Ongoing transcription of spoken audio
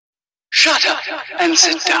Shut up and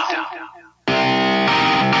sit down.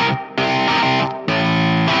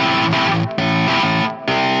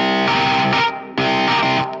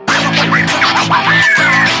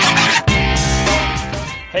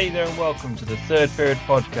 Hey there and welcome to the Third Period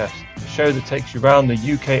Podcast, the show that takes you around the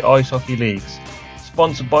UK ice hockey leagues.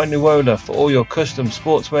 Sponsored by Nuola for all your custom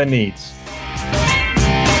sportswear needs.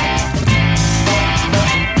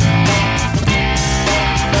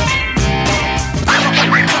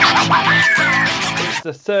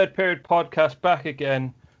 It's the Third Period Podcast back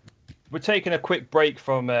again. We're taking a quick break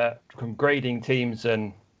from grading teams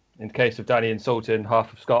and, in the case of Danny insulting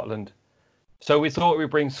half of Scotland. So we thought we'd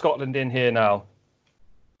bring Scotland in here now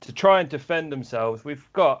to try and defend themselves.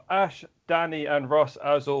 We've got Ash, Danny and Ross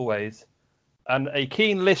as always, and a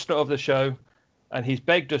keen listener of the show, and he's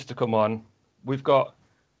begged us to come on. We've got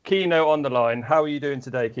Keno on the line. How are you doing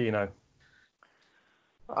today, Keno?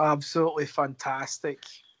 Absolutely fantastic.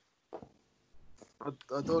 I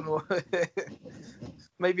don't know.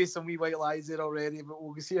 Maybe some wee white lies there already, but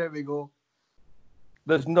we'll see how we go.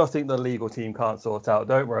 There's nothing the legal team can't sort out.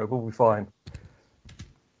 Don't worry, we'll be fine.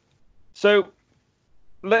 So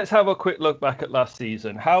let's have a quick look back at last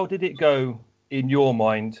season. How did it go in your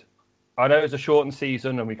mind? I know it's a shortened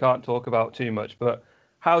season and we can't talk about too much, but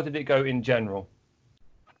how did it go in general?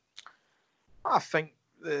 I think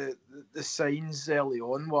the signs early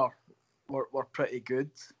on were pretty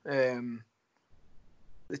good.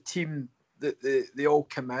 The team they all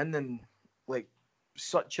come in and like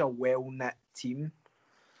such a well knit team.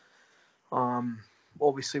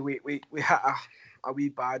 Obviously we had a wee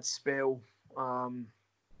bad spell. But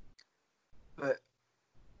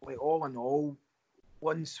like all in all,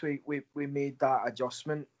 once we made that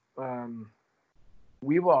adjustment,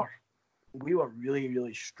 we were really,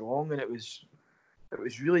 really strong, and it was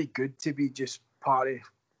really good to be just part of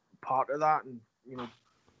that. And you know,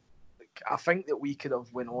 I think that we could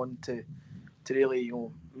have went on to really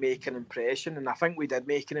make an impression, and I think we did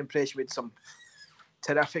make an impression with some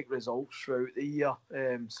terrific results throughout the year,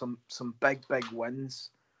 some big wins.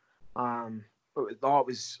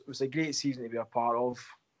 It was a great season to be a part of.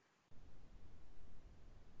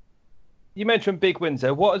 You mentioned big wins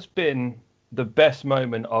there. What has been the best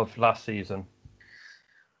moment of last season?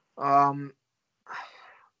 There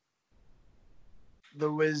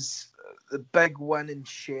was the big win in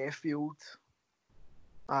Sheffield.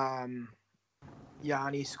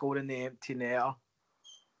 Yanni scoring the empty netter.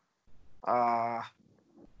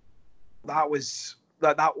 That was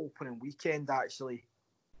that opening weekend actually.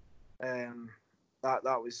 That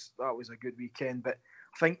was a good weekend, but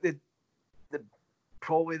I think the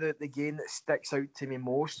probably the game that sticks out to me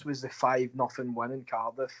most was the 5-0 win in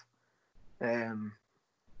Cardiff.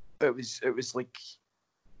 It was like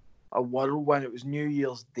a whirlwind. It was New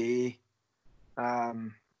Year's Day.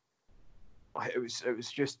 It was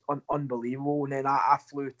just unbelievable. And then I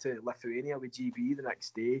flew to Lithuania with GB the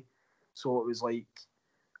next day, so it was like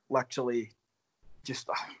literally just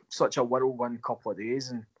such a whirlwind couple of days.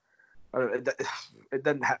 And it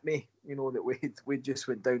didn't hit me, that we just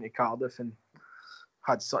went down to Cardiff and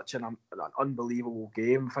had such an unbelievable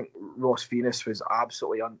game. I think Ross Venus was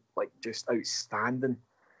absolutely just outstanding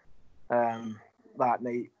that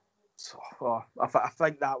night. So I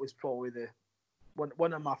think that was probably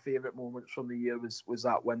one of my favourite moments from the year was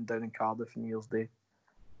that win down in Cardiff on New Year's Day.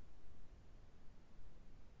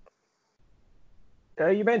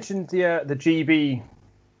 You mentioned the GB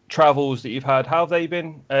travels that you've had. How have they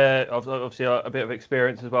been? Obviously a bit of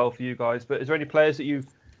experience as well for you guys, but is there any players that you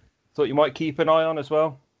thought you might keep an eye on as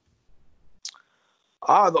well?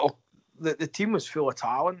 The team was full of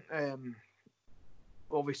talent.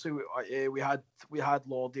 Obviously we had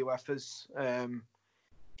Lordy with us.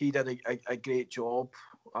 He did a great job.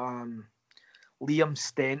 Liam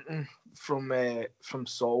Stenton from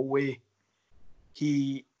Solway,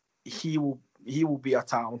 he will be a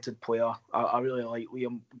talented player. I really like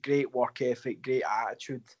Liam. Great work ethic, great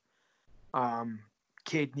attitude.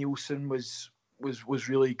 Cade Nielsen was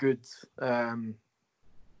really good. God,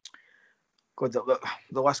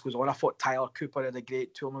 the list goes on. I thought Tyler Cooper had a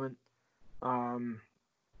great tournament. All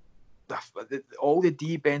the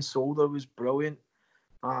D. Ben Solder was brilliant.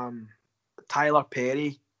 Tyler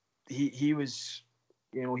Perry, he was,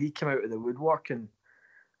 he came out of the woodwork, and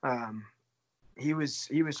he was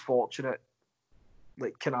fortunate,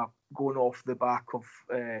 like kind of going off the back of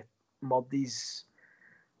Murdy's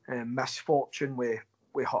misfortune with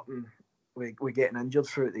Hutton, with getting injured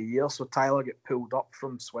throughout the year. So Tyler got pulled up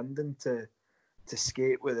from Swindon to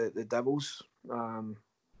skate with the Devils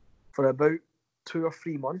for about 2 or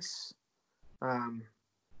 3 months.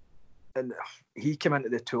 And he came into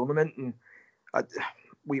the tournament, and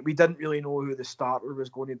we didn't really know who the starter was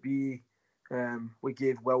going to be. We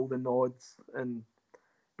gave Will the nod, and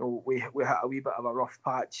we had a wee bit of a rough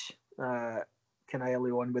patch kind of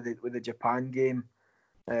early on with the Japan game.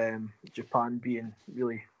 Japan being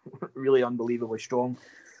really really unbelievably strong,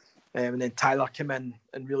 and then Tyler came in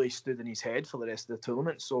and really stood in his head for the rest of the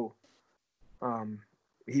tournament. So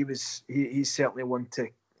he's certainly one to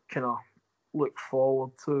kind of look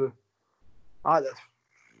forward to. I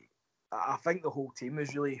think the whole team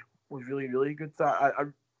was really good.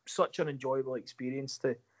 Such an enjoyable experience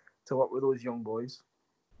to work with those young boys.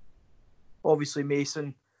 Obviously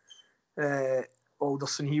Mason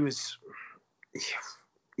Alderson,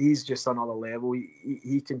 he's just another level.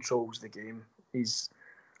 He controls the game. He's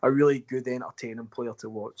a really good, entertaining player to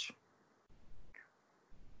watch.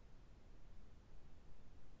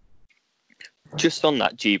 Just on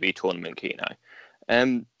that GB tournament, Keno,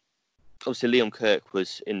 obviously Liam Kirk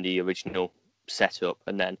was in the original setup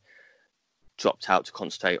and then dropped out to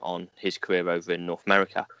concentrate on his career over in North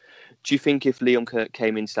America. Do you think if Liam Kirk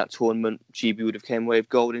came into that tournament, GB would have came away with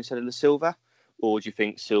gold instead of the silver? Or do you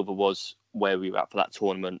think silver was where we were at for that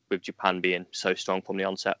tournament with Japan being so strong from the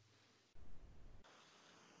onset?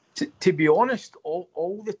 To be honest,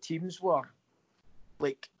 all the teams were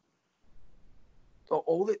like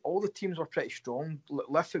all the teams were pretty strong.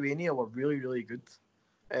 Lithuania were really good.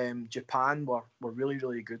 Japan were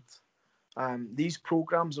really good. These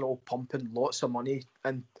programs are all pumping lots of money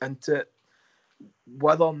into it.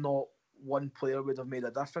 Whether or not one player would have made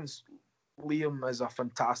a difference, Liam is a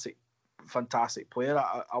fantastic player.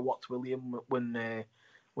 I worked with Liam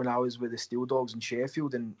when I was with the Steel Dogs in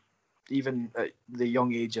Sheffield, and even at the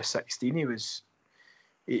young age of 16,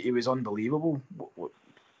 he was unbelievable.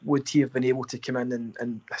 Would he have been able to come in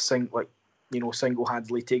and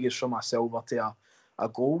single-handedly take us from a silver to a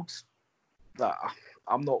gold? That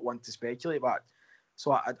I'm not one to speculate, but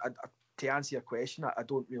so I to answer your question, I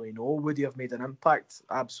don't really know. Would he have made an impact?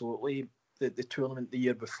 Absolutely. The tournament the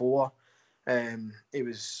year before, it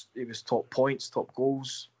was top points, top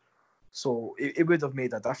goals, so it would have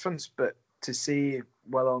made a difference. But to say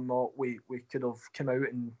whether or not we could have come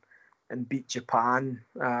out and beat Japan,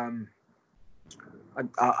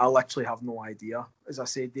 I literally have no idea. As I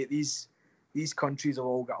said, these countries have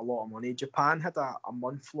all got a lot of money. Japan had a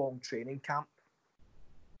month-long training camp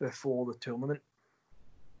before the tournament.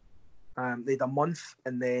 They had a month,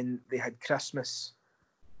 and then they had Christmas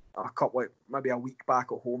maybe a week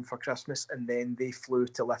back at home for Christmas, and then they flew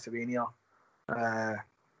to Lithuania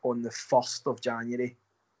on the 1st of January.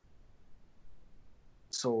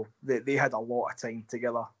 So they had a lot of time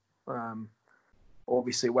together.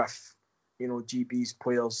 Obviously with GB's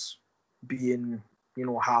players being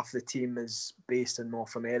half the team is based in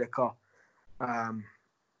North America,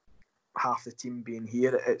 half the team being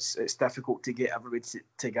here, it's difficult to get everybody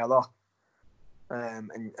together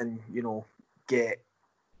and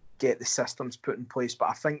get the systems put in place. But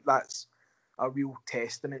I think that's a real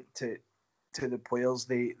testament to the players.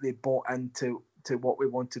 They bought into what we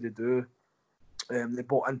wanted to do. They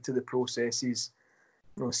bought into the processes.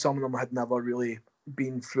 Some of them had never really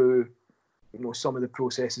been through some of the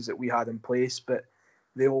processes that we had in place, but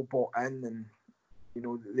they all bought in, and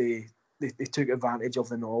they took advantage of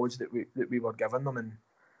the knowledge that we were giving them. And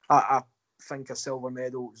I think a silver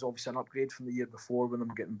medal is obviously an upgrade from the year before when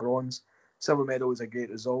I'm getting bronze. Silver medal is a great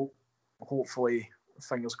result. Hopefully,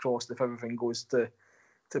 fingers crossed, if everything goes to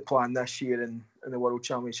plan this year and the World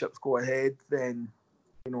Championships go ahead, then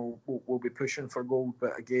we'll be pushing for gold.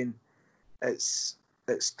 But again, it's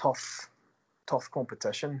tough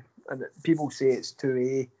competition, and people say it's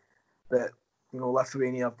 2A, but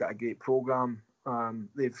Lithuania have got a great program.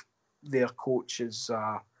 Their coach is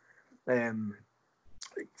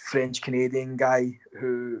French Canadian guy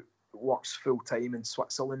who works full time in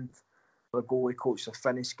Switzerland. The goalie coach is a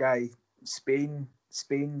Finnish guy.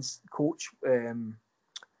 Spain's coach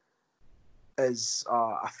is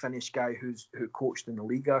a Finnish guy who coached in the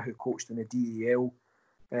Liga, who coached in the DEL.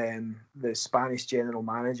 The Spanish general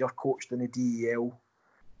manager coached in the DEL.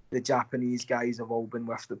 The Japanese guys have all been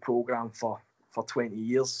with the program for 20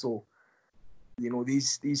 years. So,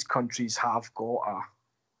 these countries have got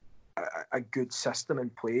a good system in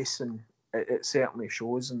place, and it certainly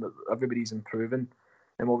shows, and that everybody's improving.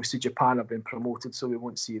 And obviously Japan have been promoted, so we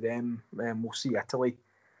won't see them. We'll see Italy,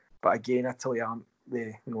 but again, Italy aren't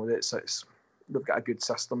they've got a good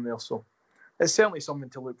system there, so it's certainly something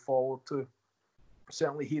to look forward to.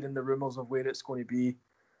 Certainly hearing the rumours of where it's going to be,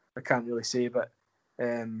 I can't really say, but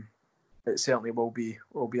it certainly will be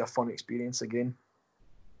a fun experience again.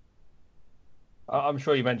 I'm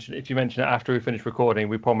sure if you mention it after we finish recording,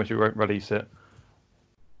 we promise we won't release it.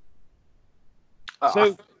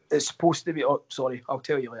 So it's supposed to be. Oh, sorry, I'll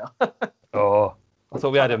tell you later. oh, I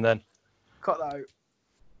thought we had him then. Cut that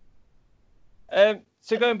out.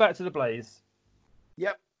 So going back to the Blaze,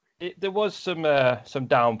 Yep. There was some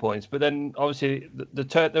down points, but then obviously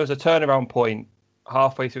there was a turnaround point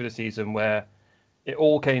halfway through the season where it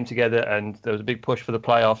all came together and there was a big push for the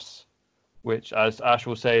playoffs, which, as Ash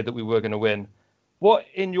will say, that we were going to win. What,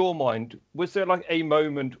 in your mind, was there like a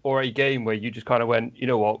moment or a game where you just kind of went, you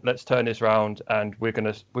know what, let's turn this round and we're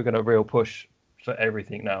gonna real push for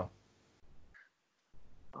everything now?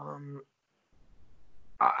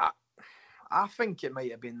 I think it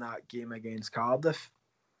might have been that game against Cardiff,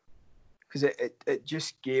 because it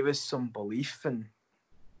just gave us some belief, and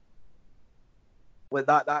with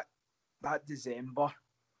that December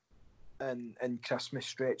and Christmas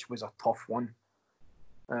stretch was a tough one.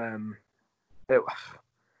 It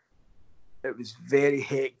was very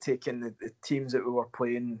hectic, and the teams that we were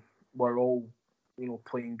playing were all,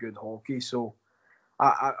 playing good hockey. So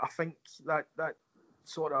I think that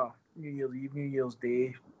sort of New Year's Eve, New Year's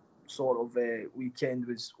Day sort of weekend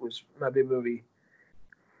was maybe where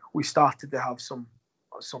we started to have some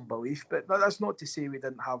belief. But that's not to say we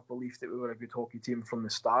didn't have belief that we were a good hockey team from the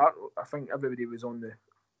start. I think everybody was in the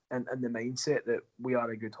mindset that we are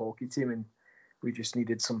a good hockey team, and we just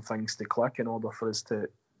needed some things to click in order for us to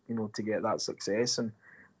to get that success. And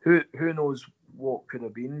who knows what could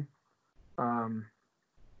have been.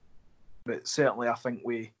 But certainly I think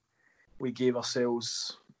we gave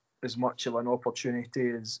ourselves as much of an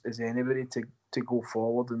opportunity as anybody to go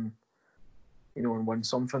forward and and win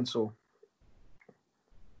something. So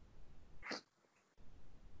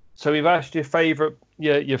we've asked your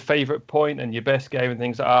favourite point and your best game and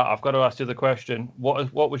things like that. I've got to ask you the question: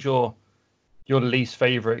 what was your least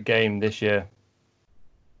favourite game this year?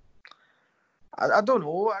 I don't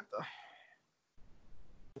know.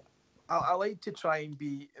 I like to try and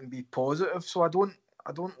be positive, so I don't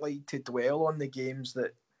like to dwell on the games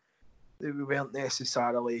that we weren't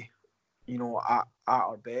necessarily at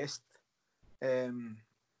our best.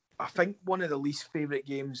 I think one of the least favourite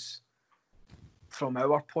games from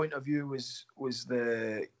our point of view was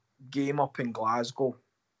the game up in Glasgow,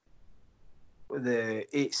 the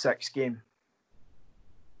 8-6 game.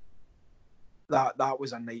 That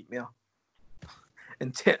was a nightmare.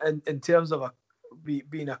 In terms of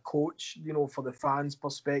being a coach, for the fans'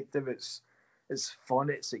 perspective, it's fun,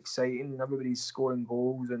 it's exciting, everybody's scoring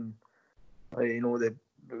goals, and it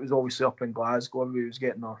was obviously up in Glasgow, everybody was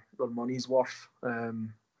getting their money's worth.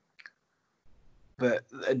 But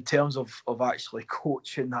in terms of actually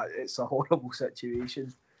coaching, that it's a horrible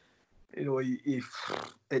situation. You've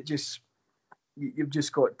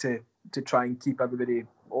just got to try and keep everybody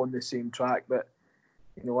on the same track. But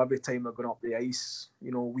every time they're going up the ice,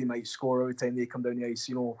 we might score. Every time they come down the ice,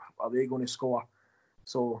 are they going to score?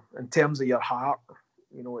 So in terms of your heart,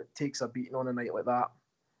 it takes a beating on a night like that.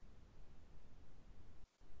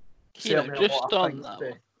 Certainly just on that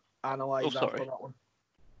one. Analyse after that one.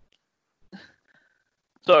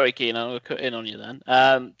 Sorry, Keenan, I'll cut in on you then.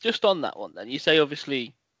 Just on that one then, you say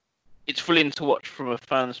obviously it's thrilling to watch from a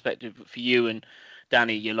fan perspective, but for you and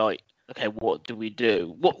Danny, you're like, okay, what do we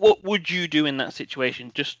do? What would you do in that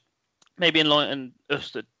situation? Just maybe enlighten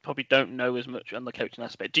us that probably don't know as much on the coaching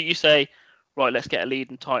aspect. Do you say, right, let's get a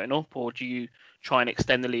lead and tighten up, or do you try and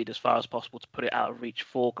extend the lead as far as possible to put it out of reach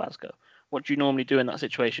for Glasgow? What do you normally do in that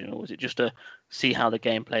situation, or is it just to see how the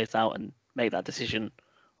game plays out and make that decision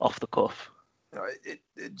off the cuff? It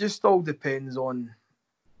just all depends on,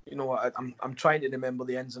 I'm trying to remember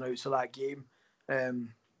the ins and outs of that game,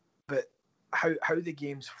 but how the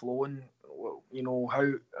game's flowing,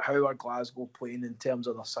 how are Glasgow playing in terms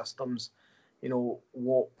of their systems,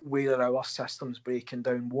 where are our systems breaking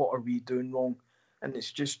down, what are we doing wrong, and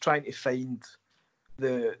it's just trying to find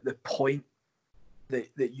the point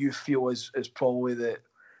that you feel is probably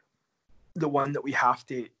the one that we have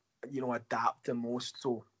to adapt the most.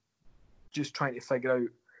 So just trying to figure out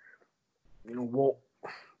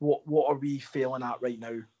what are we failing at right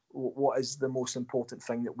now, what is the most important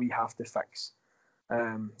thing that we have to fix.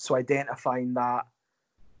 So identifying that,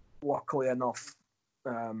 luckily enough,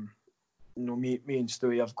 me and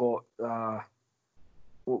Stewie have got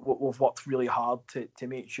we've worked really hard to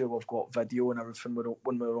make sure we've got video and everything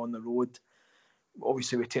when we're on the road.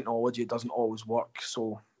 Obviously with technology it doesn't always work,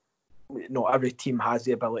 so not every team has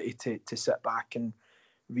the ability to sit back and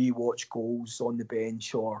re-watch goals on the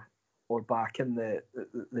bench or back in the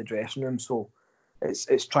dressing room. So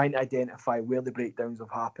it's trying to identify where the breakdowns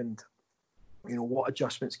have happened, what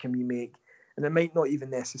adjustments can we make. And it might not even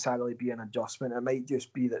necessarily be an adjustment, it might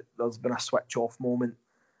just be that there's been a switch off moment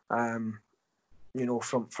from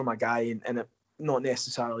a guy, and not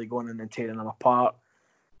necessarily going in and tearing them apart,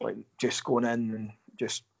 like just going in and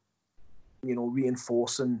just,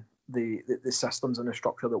 reinforcing the systems and the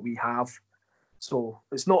structure that we have. So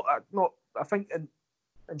it's not I think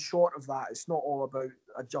in short of that, it's not all about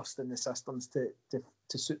adjusting the systems to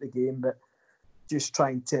suit the game, but just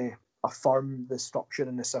trying to affirm the structure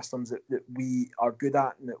and the systems that we are good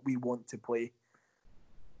at and that we want to play.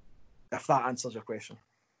 If that answers your question.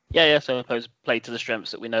 Yeah. So I suppose play to the strengths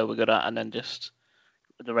that we know we're good at, and then just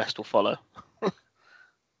the rest will follow.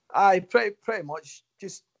 Aye, pretty much.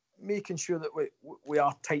 Just making sure that we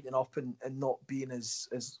are tightening up and not being as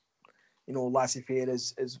laissez-faire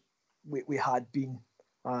as we had been.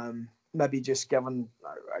 Maybe just giving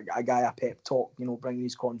a guy a pep talk, bringing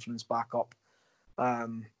his confidence back up.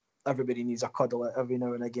 Everybody needs a cuddle every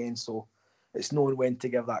now and again, so it's knowing when to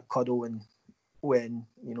give that cuddle and when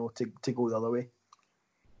to go the other way.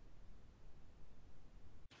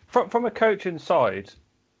 From a coaching side,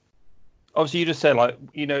 obviously you just said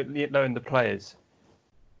knowing the players.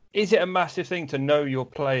 Is it a massive thing to know your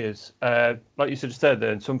players? Like you just said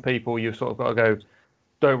there, and some people you've sort of got to go,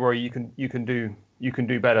 don't worry, you can do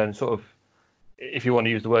better, and sort of, if you want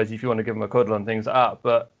to use the words, if you want to give them a cuddle and things like that.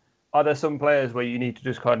 But are there some players where you need to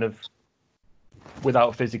just kind of,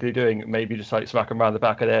 without physically doing it, maybe just like smack them around the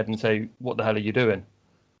back of the head and say, what the hell are you doing?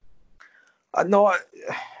 No,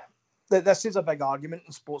 this is a big argument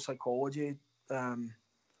in sports psychology.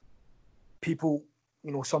 People,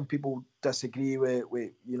 some people disagree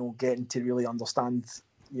with getting to really understand,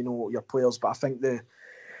 your players. But I think the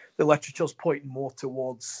literature's pointing more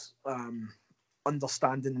towards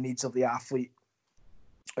understanding the needs of the athlete,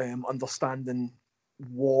 understanding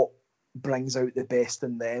what brings out the best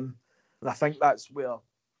in them. And I think that's where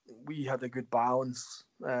we had a good balance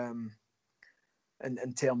in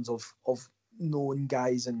terms of knowing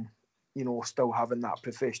guys and, still having that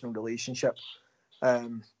professional relationship.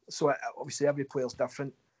 So obviously every player's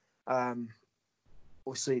different.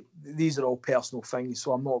 Obviously these are all personal things,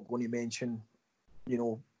 so I'm not going to mention,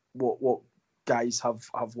 what guys have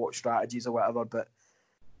what strategies or whatever, but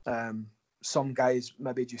some guys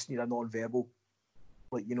maybe just need a non-verbal,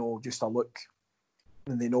 like, just a look,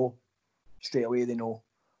 and they know straight away,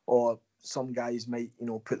 or some guys might,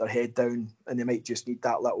 put their head down and they might just need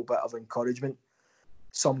that little bit of encouragement.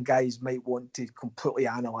 Some guys might want to completely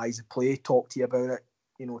analyse the play, talk to you about it,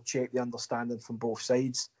 check the understanding from both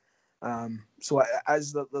sides. So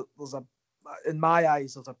there's in my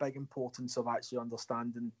eyes, there's a big importance of actually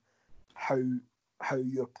understanding how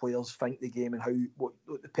your players think the game and what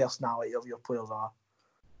the personality of your players are.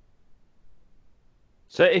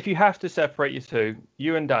 So if you have to separate you two,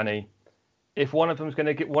 you and Danny, if one of you is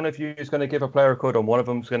going to give a player a cuddle and one of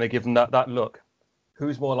them's going to give them that look,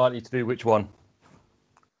 who's more likely to do which one?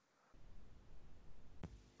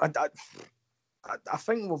 I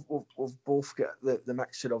think we've both got the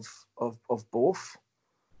mixture of both.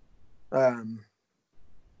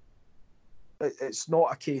 It's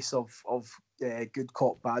not a case of good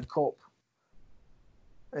cop, bad cop.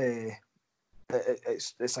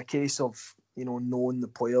 It's a case of knowing the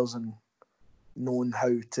players and knowing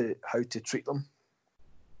how to treat them.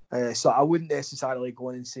 So I wouldn't necessarily go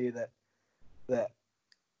in and say that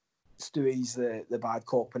Stewie's the bad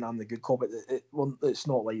cop and I'm the good cop. It's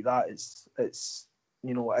not like that. It's it's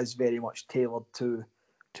very much tailored to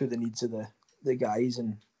the needs of the guys,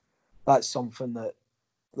 and that's something that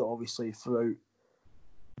obviously throughout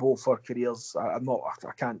both our careers, I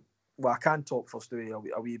can talk for Stewie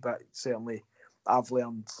a wee bit. Certainly, I've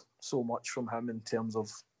learned so much from him in terms of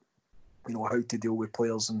how to deal with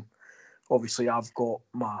players, and obviously I've got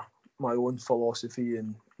my own philosophy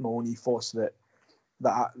and my own ethos that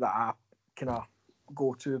I kind of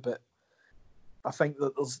go to, but I think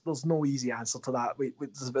that there's no easy answer to that.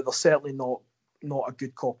 But there's certainly not a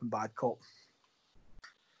good cop and bad cop.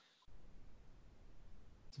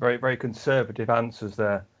 Very, very conservative answers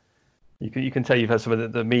there. You can tell you've had some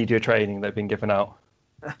of the media training they've been given out.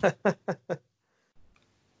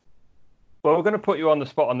 Well, we're going to put you on the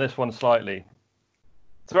spot on this one slightly.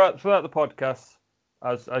 Throughout the podcast,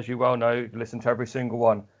 as you well know, you've listened to every single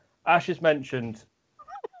one. Ash has mentioned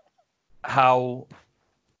how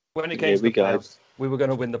when it came to the playoffs, we were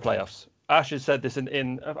going to win the playoffs. Ash has said this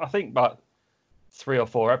in I think about 3 or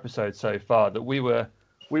 4 episodes so far that we were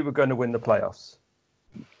going to win the playoffs.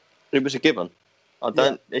 It was a given.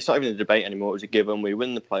 It's not even a debate anymore. It was a given. We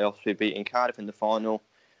win the playoffs. We're beating Cardiff in the final.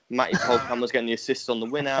 Matty Polkamp was getting the assist on the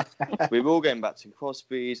winner. We were all going back to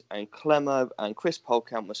Crosby's, and Clemmer and Chris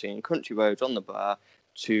Polkamp were singing Country Roads on the bar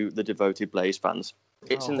to the devoted Blaze fans.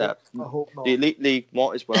 It's in there. I hope not. The Elite League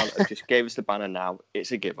might as well have just gave us the banner now.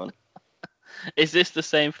 It's a given. Is this the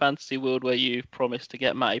same fantasy world where you promised to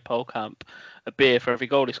get Matty Polkamp a beer for every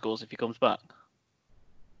goal he scores if he comes back?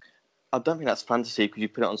 I don't think that's fantasy because you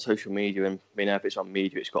put it on social media, and if it's on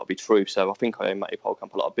media, it's got to be true. So I think I owe Matty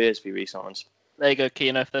Polkamp a lot of beers if he re-signs. There you go,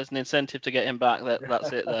 Keano. If there's an incentive to get him back,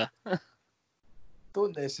 that's it there.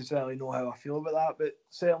 Don't necessarily know how I feel about that, but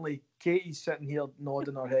certainly Katie's sitting here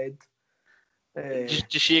nodding her head.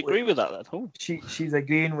 Does she agree with that then? Oh. She's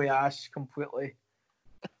agreeing with Ash completely.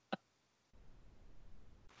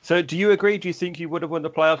 So do you agree? Do you think you would have won the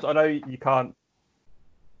playoffs? I know you can't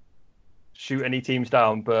shoot any teams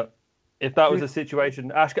down, but if that was a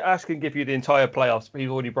situation, Ash can give you the entire playoffs, but he's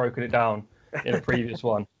already broken it down in a previous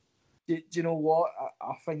one. Do you know what?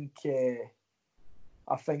 I think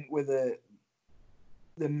with the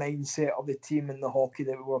mindset of the team and the hockey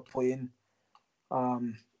that we were playing,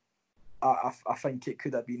 I think it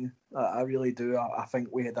could have been. I really do. I think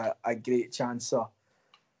we had a great chance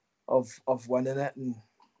of winning it. And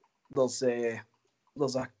there's a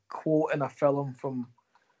quote in a film from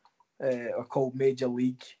called Major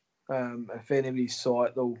League. If anybody saw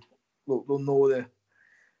it, they'll know the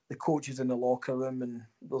coaches in the locker room, and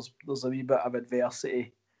there's a wee bit of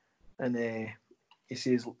adversity, and he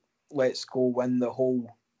says, "Let's go win the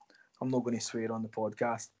whole." I'm not going to swear on the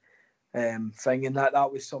podcast. Thing, and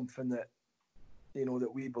that was something that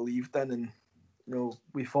that we believed in, and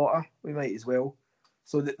we thought we might as well.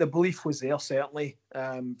 So the belief was there certainly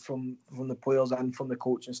from the players and from the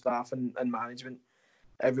coaching staff and management.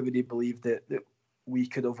 Everybody believed that we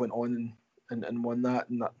could have went on and won that,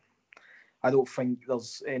 and that I don't think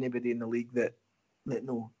there's anybody in the league that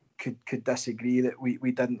could disagree that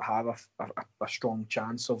we didn't have a strong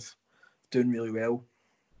chance of doing really well.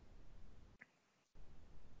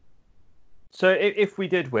 So if we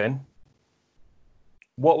did win,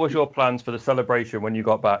 what was your plans for the celebration when you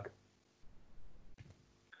got back?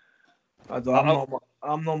 I'm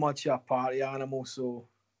not much of a party animal, so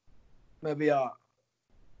maybe a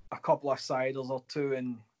couple of ciders or two,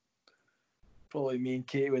 and probably me and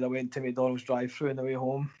Katie would have went to McDonald's drive-thru on the way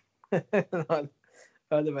home. That'd have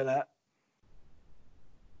been it.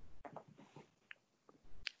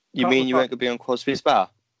 You mean you weren't going to be on Crosby's Bar?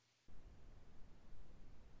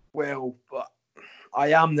 Well, but I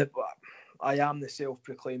am the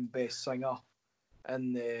self-proclaimed best singer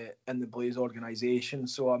in the Blaze organisation,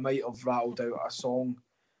 so I might have rattled out a song,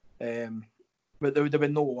 but there would have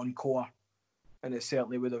been no encore, and it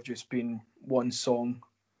certainly would have just been one song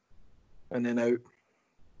and then out.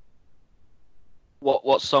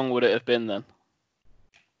 What song would it have been then?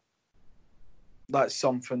 That's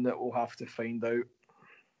something that we'll have to find out.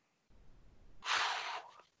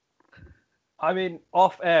 I mean,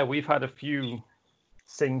 off air, we've had a few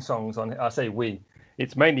sing-songs on it. I say we.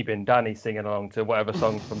 It's mainly been Danny singing along to whatever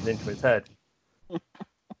song comes into his head.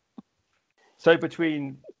 So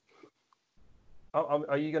between...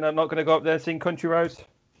 Are you not going to go up there and sing Country Roads?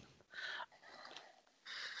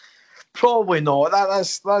 Probably not.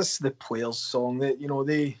 That's the players' song. That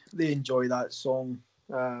they enjoy that song.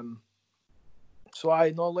 So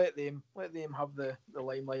let them have the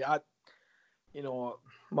limelight.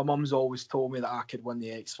 My mum's always told me that I could win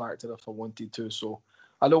the X Factor if I wanted to. So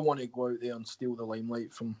I don't want to go out there and steal the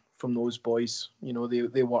limelight from those boys.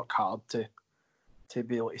 They work hard to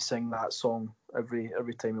be able to sing that song every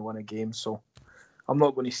time we win a game. So I'm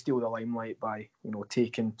not going to steal the limelight by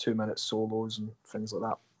taking 2-minute solos and things like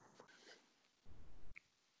that.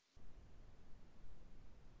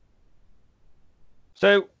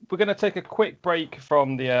 So we're going to take a quick break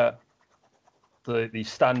from the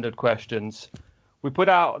standard questions. We put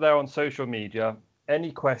out there on social media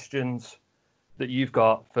any questions that you've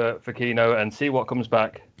got for Keano and see what comes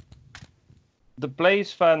back. The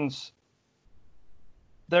Blaze fans,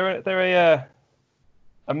 they're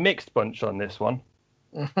a mixed bunch on this one.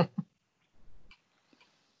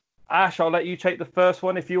 Ash, I'll let you take the first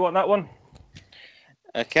one if you want that one.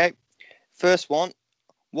 Okay. First one.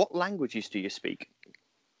 What languages do you speak?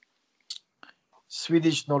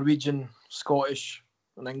 Swedish, Norwegian, Scottish,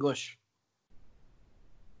 and English.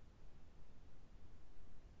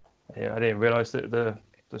 Yeah, I didn't realise that the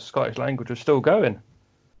Scottish language was still going.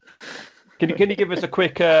 Can you give us a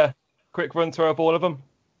quick run through of all of them?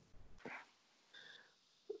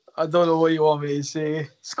 I don't know what you want me to say.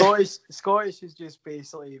 Scottish is just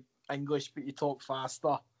basically English, but you talk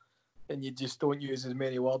faster and you just don't use as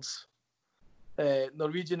many words.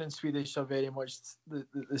 Norwegian and Swedish are very much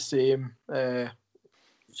the same.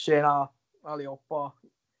 Tjena, allihopa.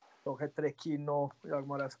 Jag heter Keano. Jag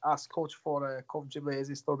var AS-coach for Coventry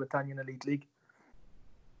Blaze i Storbritannien Elite League.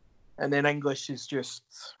 And then English is just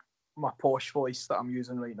my posh voice that I'm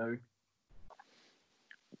using right now.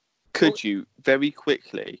 Could you very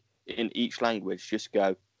quickly in each language just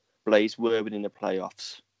go, Blaze were in the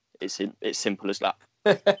playoffs? It's simple as that.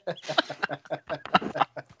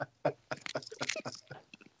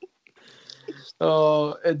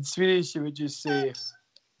 Oh, in Swedish you would just say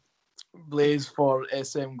Blaze for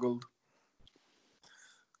SM Gold.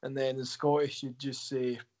 And then in Scottish you'd just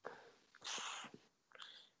say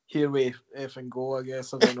here we effing go, I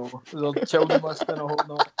guess. I don't know. There's children listening, I hope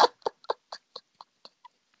not.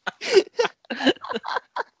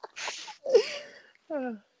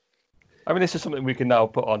 I mean, this is something we can now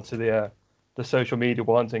put onto the social media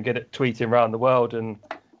ones and get it tweeting around the world, and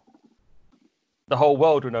the whole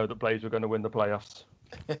world will know that Blaze were going to win the playoffs.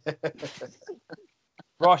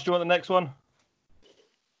 Ross, do you want the next one?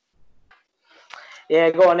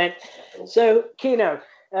 Yeah, go on then. So, Keno,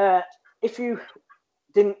 if you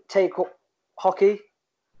didn't take up hockey,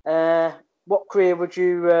 what career would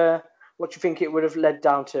you what do you think it would have led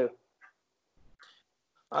down to?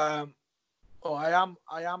 I am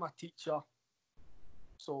a teacher,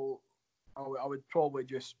 so I would probably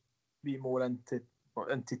just be more into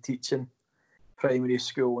teaching primary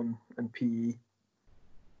school and PE.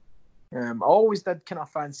 I always did kind of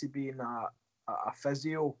fancy being a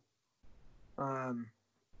physio. I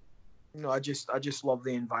just love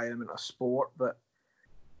the environment of sport, but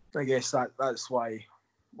I guess that's why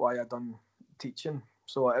I done teaching.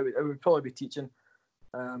 So it would probably be teaching.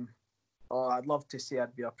 I'd love to say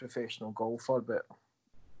I'd be a professional golfer, but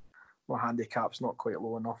my handicap's not quite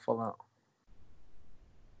low enough for that.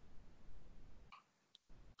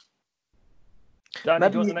 Danny,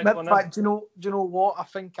 do you want the next one then? Fact, do you know what? I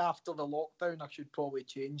think after the lockdown, I should probably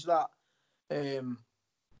change that. I'm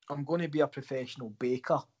going to be a professional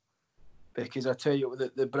baker, because I tell you,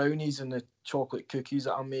 the brownies and the chocolate cookies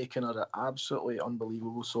that I'm making are absolutely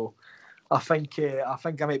unbelievable. So I think I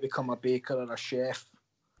might become a baker or a chef.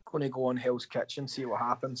 I'm going to go on Hell's Kitchen, see what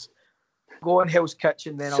happens. Go on Hell's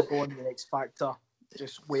Kitchen, then I'll go on the X Factor.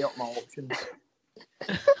 Just weigh up my options.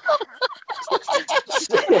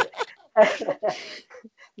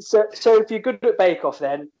 So if you're good at Bake Off,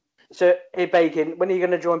 then baking, when are you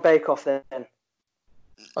going to join Bake Off then?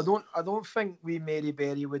 I don't think we Mary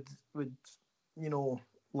Berry would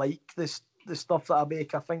like the stuff that I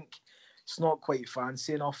bake. I think it's not quite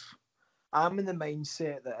fancy enough. I'm in the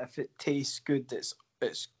mindset that if it tastes good,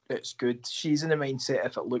 it's good. She's in the mindset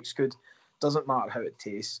if it looks good, doesn't matter how it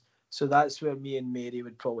tastes. So that's where me and Mary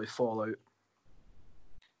would probably fall out.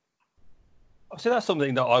 So that's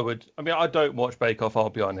something that I don't watch Bake Off, I'll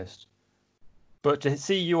be honest. But to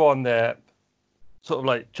see you on there, sort of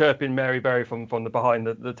like chirping Mary Berry from the behind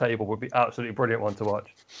the table would be absolutely brilliant one to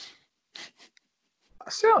watch. I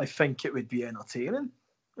certainly think it would be entertaining.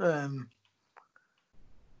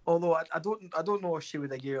 Although I don't know if she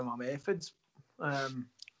would agree with my methods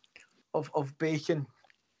of baking,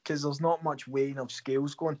 because there's not much weighing of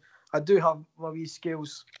scales going. I do have my wee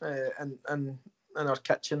scales in our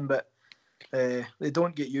kitchen, but they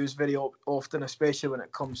don't get used very often, especially when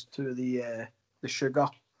it comes to the sugar.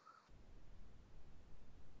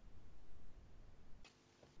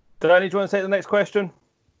 Danny, do you want to take the next question?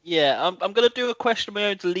 Yeah, I'm going to do a question of my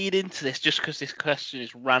own to lead into this, just because this question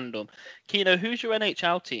is random. Keno, who's your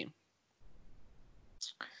NHL team?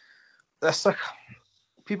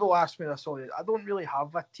 People ask me this all the time. I don't really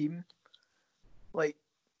have a team. Like,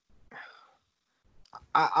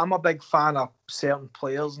 I'm a big fan of certain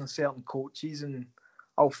players and certain coaches, and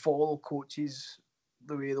I'll follow coaches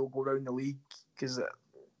the way they'll go around the league, because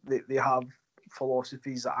they have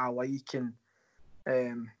philosophies that I like, and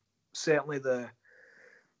certainly the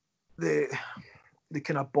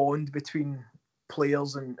kind of bond between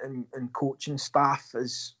players and coaching staff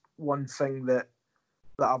is one thing that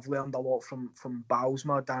I've learned a lot from Dan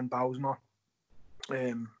Bylsma,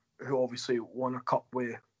 who obviously won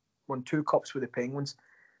two cups with the Penguins.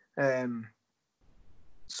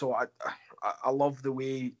 So I love the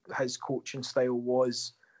way his coaching style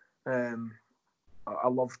was. I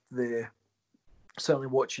loved certainly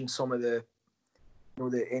watching some of the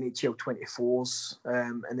NHL 24s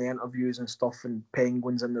and the interviews and stuff, and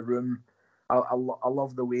Penguins in the room. I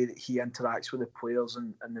love the way that he interacts with the players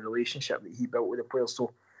and the relationship that he built with the players.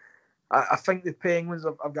 So I think the Penguins,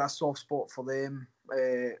 I've got a soft spot for them.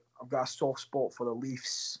 I've got a soft spot for the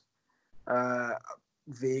Leafs.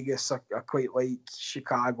 Vegas, I quite like.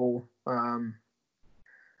 Chicago.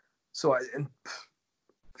 So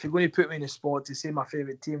if you're going to put me in a spot to say my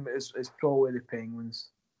favourite team, is probably the Penguins.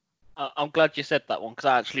 I'm glad you said that one, because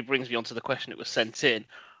that actually brings me on to the question that was sent in.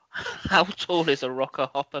 How tall is a Rocker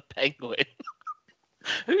Hopper penguin?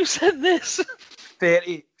 Who sent this?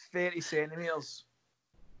 30 centimetres.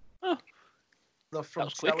 Oh, They're from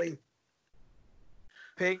Chile.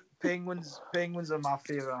 Penguins are my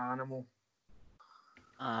favourite animal.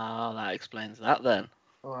 Ah, that explains that then.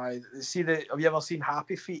 Have you ever seen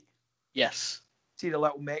Happy Feet? Yes. See the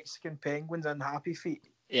little Mexican penguins in Happy Feet?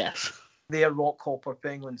 Yes. They're rockhopper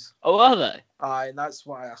penguins. Oh, are they? And that's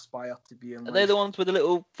what I aspire to be in Are life. they the ones with the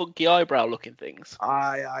little funky eyebrow looking things?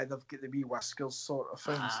 They've got the wee whiskers sort of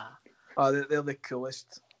things. They're the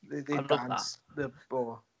coolest. They dance. They're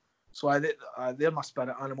my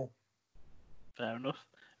spirit animal. Fair enough.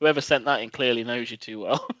 Whoever sent that in clearly knows you too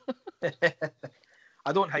well.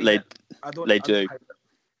 I don't hate it. They do.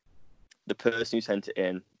 The person who sent it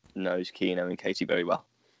in knows Keno and Katie very well.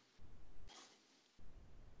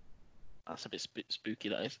 That's a bit spooky,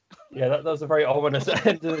 that is. Yeah, that was a very ominous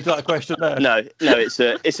end to that question there. No, it's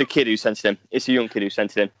a kid who sent it in. It's a young kid who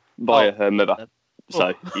sent it in via her mother.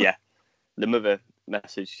 So, yeah. The mother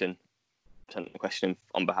messaged and sent the question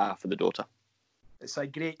on behalf of the daughter. It's a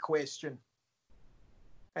great question.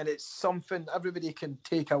 And it's something everybody can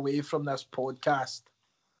take away from this podcast.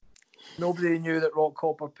 Nobody knew that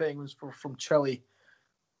rockhopper penguins were from Chile.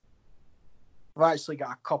 I've actually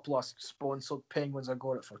got a couple of sponsored penguins. I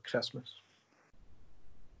got it for Christmas.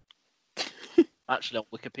 Actually, on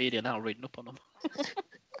Wikipedia now, reading up on them.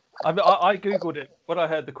 I googled it when I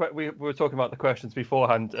heard we were talking about the questions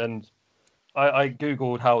beforehand, and I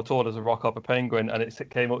googled how tall is a rockhopper penguin, and it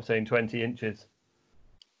came up saying 20 inches.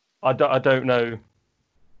 I don't know.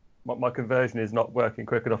 My conversion is not working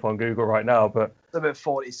quick enough on Google right now, but it's about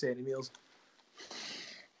 40 centimeters.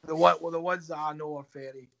 The ones that I know are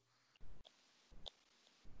 30.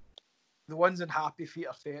 The ones in Happy Feet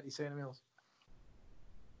are 30 centimeters.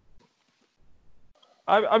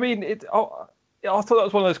 I mean, I thought that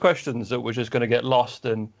was one of those questions that was just going to get lost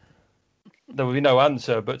and there would be no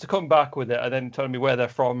answer. But to come back with it and then tell me where they're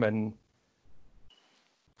from, and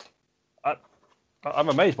I'm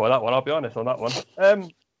amazed by that one. I'll be honest on that one.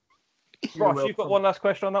 Ross, you've got one last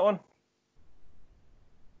question on that one?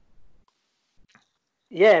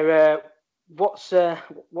 Yeah. What's the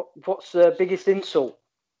biggest insult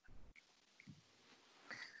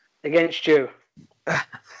against you?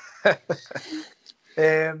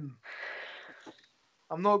 I'm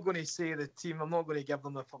not going to say the team. I'm not going to give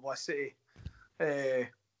them the publicity.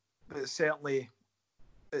 But certainly,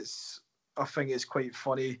 I think it's quite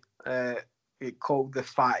funny. It called the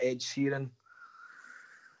Fat Ed Sheeran.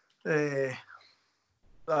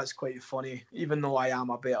 That's quite funny, even though I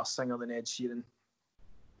am a better singer than Ed Sheeran.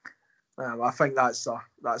 I think that's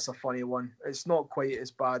a funny one. It's not quite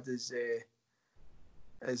as bad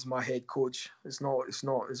as my head coach. It's not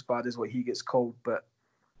as bad as what he gets called, but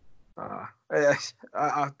I've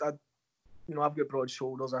got broad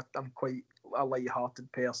shoulders. I'm quite a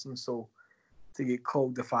light-hearted person, so to get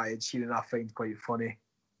called the Fat Ed Sheeran, I find quite funny.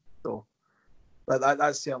 So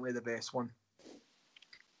that's certainly the best one.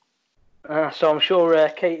 So I'm sure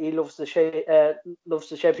Katie loves the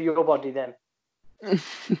shape of your body then.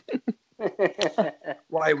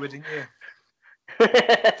 Why wouldn't you?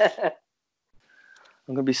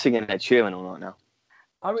 I'm going to be singing Ed Sheeran all night now.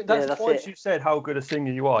 I mean, that's once you said how good a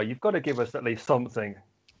singer you are, you've got to give us at least something.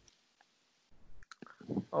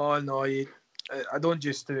 Oh no, I don't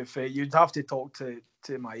just do it for you. You'd have to talk to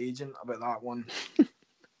my agent about that one.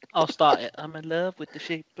 I'll start it. I'm in love with the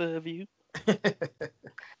shape of you.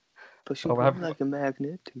 Pushing like a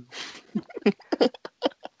magnet too.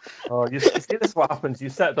 Oh, you see, this is what happens. You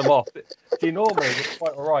set them off. See, normally it's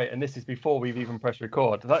quite all right, and this is before we've even pressed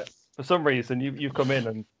record. For some reason, you've come in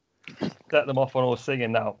and set them off on all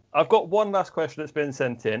singing now. I've got one last question that's been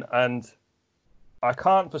sent in, and I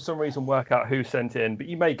can't for some reason work out who sent it in, but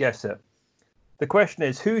you may guess it. The question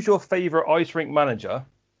is, who's your favourite ice rink manager,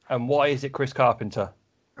 and why is it Chris Carpenter?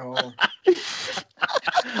 Oh.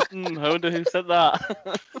 I wonder who said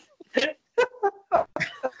that.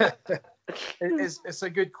 It's a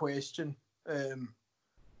good question.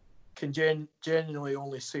 Can genuinely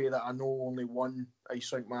only say that I know only one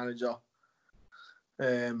ice rink manager.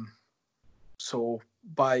 So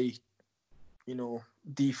by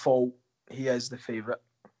default, he is the favourite.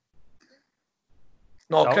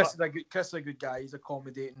 No, Chris is a good guy. He's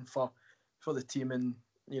accommodating for the team, and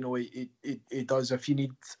he does. If you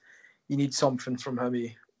need something from him,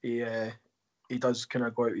 he does kind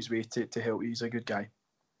of go out his way to help. He's a good guy.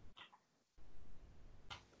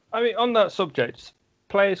 I mean, on that subject,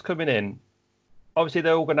 players coming in, obviously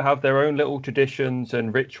they're all going to have their own little traditions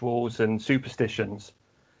and rituals and superstitions.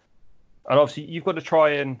 And obviously you've got to try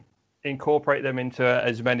and incorporate them into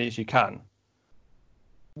as many as you can.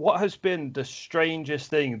 What has been the strangest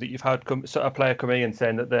thing that you've had a player coming in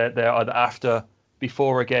saying that they're either after,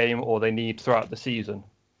 before a game, or they need throughout the season?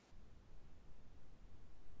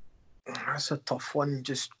 That's a tough one.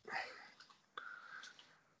 Just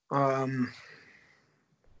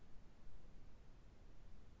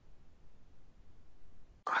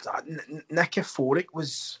Nikiforuk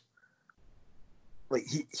was like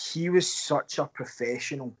he was such a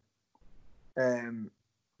professional, and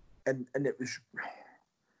it was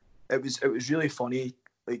really funny,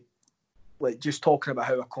 like just talking about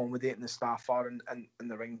how accommodating the staff are in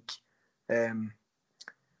the rink.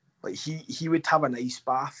 Like he would have an ice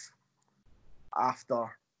bath after,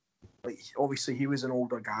 like obviously he was an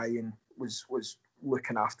older guy and was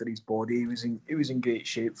looking after his body. He was in great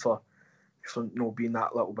shape for being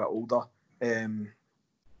that little bit older.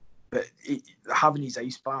 But having his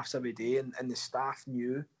ice baths every day, and the staff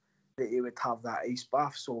knew that he would have that ice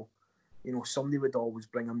bath. So, somebody would always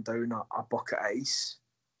bring him down a bucket of ice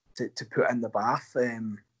to put in the bath.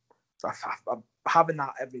 Having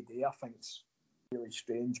that every day, I think, is really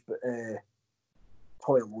strange. But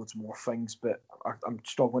probably loads more things. But I'm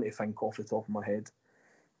struggling to think off the top of my head.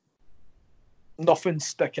 Nothing's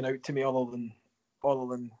sticking out to me other than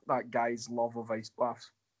that guy's love of ice baths.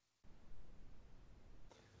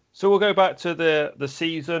 So we'll go back to the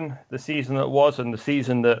season that was, and the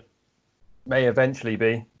season that may eventually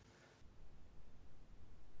be.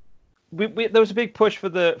 There was a big push for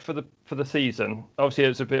the season. Obviously, it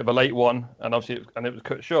was a bit of a late one, and it was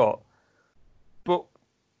cut short. But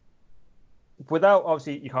without,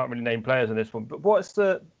 obviously, you can't really name players in this one. But what's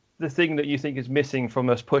the thing that you think is missing from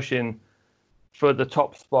us pushing for the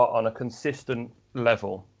top spot on a consistent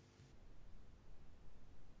level?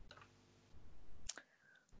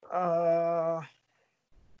 I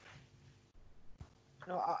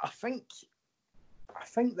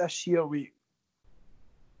think this year we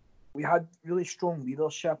had really strong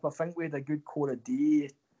leadership. I think we had a good core of D.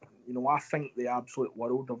 I think the absolute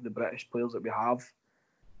world of the British players that we have.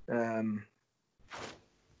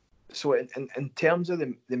 So in terms of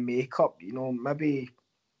the makeup, maybe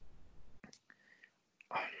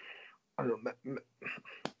I don't know.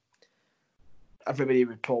 Everybody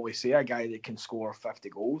would probably say a guy that can score 50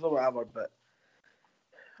 goals or whatever, but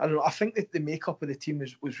I don't know. I think that the makeup of the team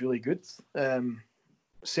was really good.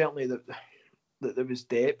 Certainly that there was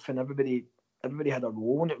depth and everybody had a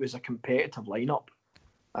role, and it was a competitive lineup.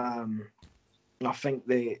 And I think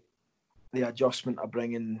the adjustment of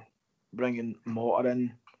bringing Motter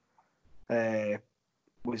in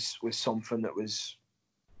was something that was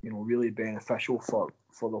really beneficial for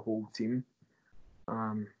the whole team.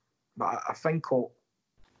 But I think all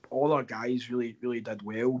our guys really did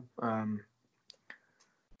well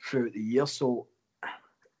throughout the year. So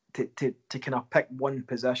to kind of pick one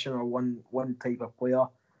position or one type of player,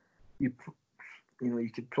 you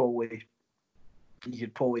could probably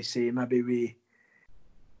say maybe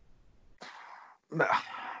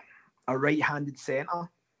a right-handed centre,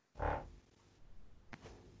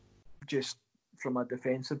 just from a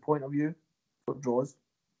defensive point of view for draws.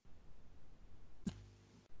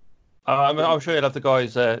 I'm sure you'll have the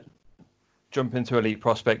guys jump into elite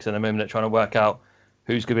prospects in a minute, trying to work out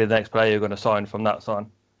who's going to be the next player you're going to sign from that side.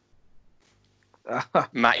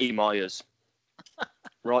 Matty Myers,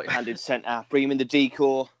 right-handed centre, bring him in the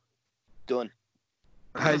decor, done.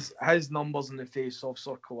 His numbers in the face-off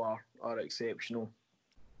circle are exceptional.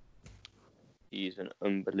 He's an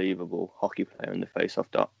unbelievable hockey player in the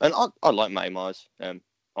face-off dot. And I like Matty Myers.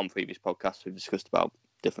 On previous podcasts, we've discussed about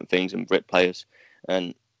different things and Brit players,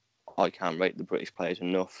 and I can't rate the British players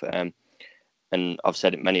enough. And I've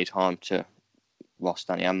said it many times to Ross,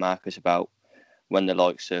 Danny and Marcus about when the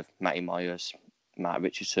likes of Matty Myers, Matt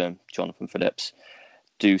Richardson, Jonathan Phillips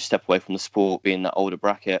do step away from the sport, being that older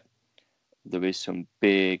bracket, there is some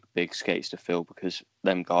big skates to fill, because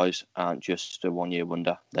them guys aren't just a one-year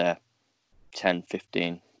wonder. They're 10,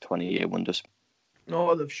 15, 20-year wonders.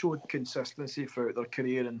 No, they've showed consistency throughout their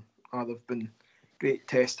career, and they've been great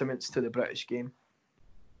testaments to the British game.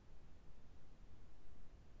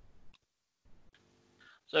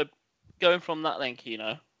 So, going from that then,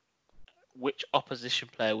 Keno, which opposition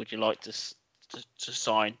player would you like to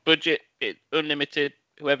sign? Budget, unlimited,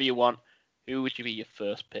 whoever you want. Who would you be your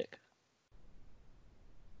first pick?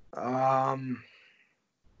 I'm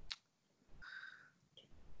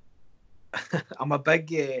a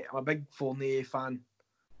big Fournier fan.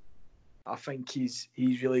 I think he's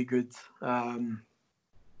really good. I'd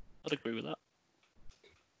agree with that.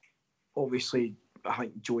 Obviously, I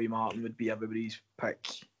think Joey Martin would be everybody's pick.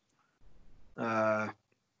 I'm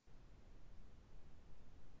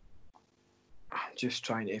just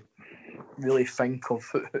trying to really think of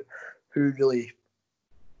who I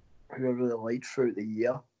really liked throughout the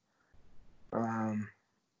year.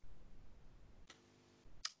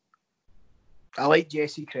 I like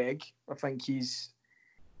Jesse Craig. I think he's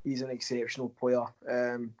an exceptional player.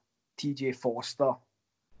 TJ Foster.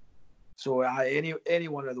 So any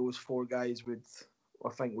one of those four guys would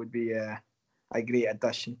be a great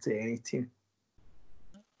addition to any team.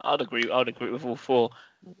 I'd agree with all four.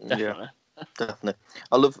 Definitely. Yeah, definitely.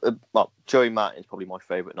 I love Joey Martin is probably my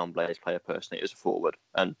favourite non-Blaze player personally as a forward,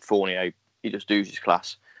 and Fournier, he just does his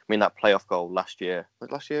class. I mean, that playoff goal last year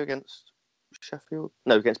against Sheffield?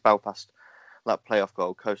 No, against Belfast. That playoff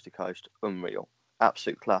goal, coast to coast, unreal,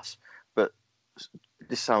 absolute class. But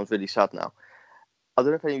this sounds really sad now. I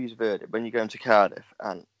don't know if any of you have heard it. When you go into Cardiff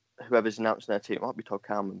and whoever's announcing their team, it might be Todd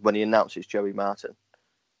Cameron, when he announces Joey Martin,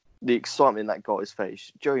 the excitement in that guy's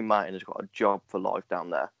face. Joey Martin has got a job for life down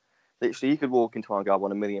there. Literally, he could walk into our guy,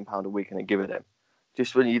 won £1 million a week, and they'd give it him.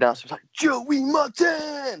 Just when you announce, it's like Joey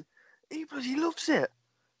Martin. He bloody loves it.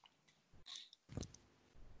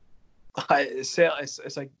 It's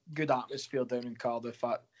a good atmosphere down in Cardiff.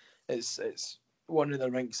 It's one of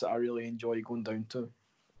the rinks that I really enjoy going down to.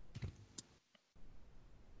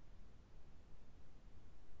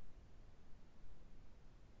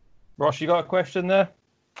 Ross, you got a question there?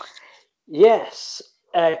 Yes,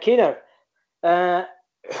 Keno.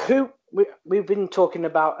 We've been talking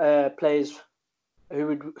about players.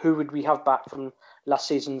 Who would we have back from last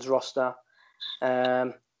season's roster?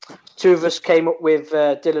 Two of us came up with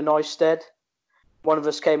Dylan Oysted. One of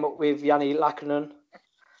us came up with Yanni Lakonen.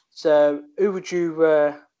 So, who would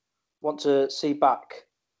you want to see back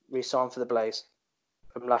re-sign for the Blaze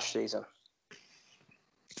from last season?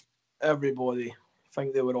 Everybody. I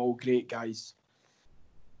think they were all great guys.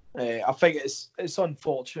 I think it's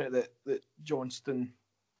unfortunate that Johnston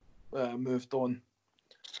moved on.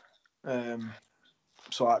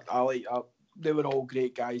 So they were all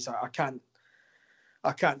great guys. I can't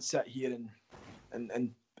sit here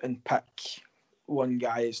and pick one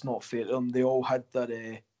guy. It's not fair to them. They all had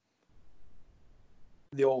their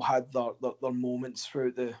moments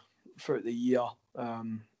throughout the year,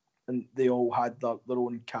 and they all had their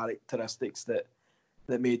own characteristics that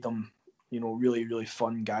made them, really, really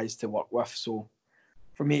fun guys to work with. So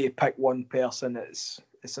for me to pick one person, it's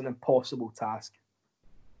an impossible task.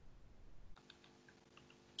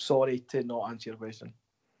 Sorry to not answer your question.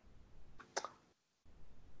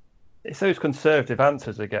 It's those conservative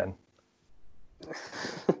answers again.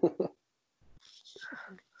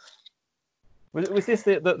 Was this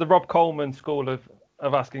the Rob Coleman school of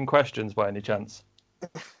asking questions by any chance?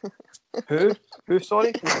 Who?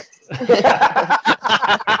 Sorry.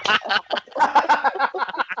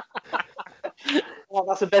 Oh,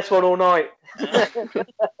 that's the best one all night.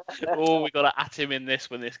 Oh, we got to at him in this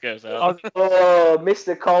when this goes out. Oh,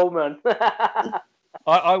 Mr. Coleman.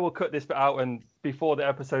 I will cut this bit out, and before the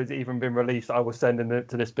episode's even been released, I will send it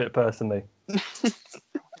to this bit personally.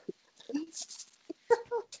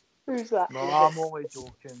 Who's that? No, I'm only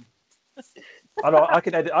joking. I know I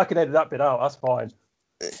can edit that bit out. That's fine.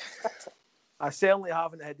 I certainly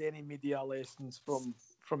haven't had any media lessons from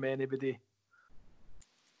anybody.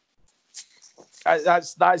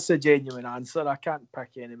 That's a genuine answer. I can't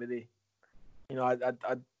pick anybody. I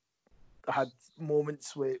had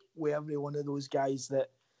moments with every one of those guys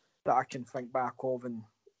that I can think back of and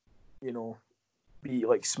be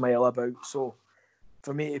like smile about. So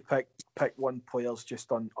for me to pick one player is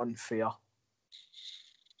just unfair.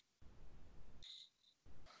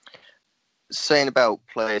 Saying about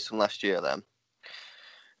players from last year, then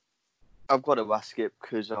I've got to ask it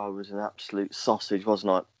because I was an absolute sausage,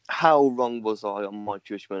 wasn't I? How wrong was I on my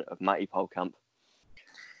judgment of Matty Polkamp?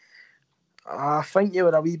 I think you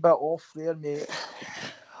were a wee bit off there, mate.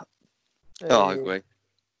 I agree.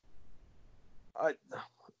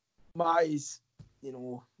 Matty's,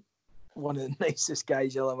 one of the nicest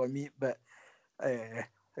guys you'll ever meet, but it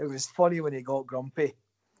was funny when he got grumpy.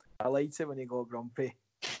 I liked it when he got grumpy.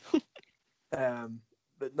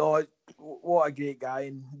 But no, what a great guy,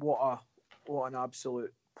 and what an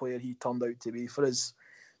absolute player he turned out to be for us.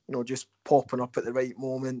 Just popping up at the right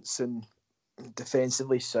moments and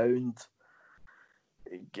defensively sound.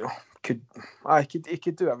 He could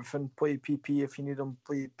do everything. Play PP if you need him.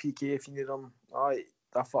 Play PK if you need him. I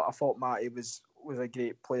thought Matty was a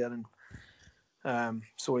great player, and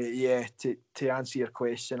so yeah. To answer your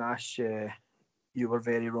question, Ash, you were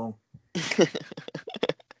very wrong.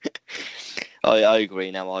 I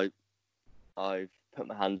agree. Now I've put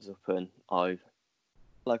my hands up, and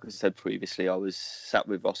like I said previously, I was sat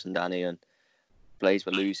with Ross and Danny, and Blaze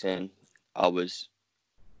were losing. I was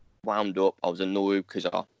wound up. I was annoyed because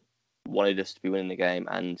I wanted us to be winning the game,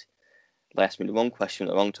 and they asked me the wrong question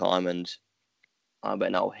at the wrong time, and I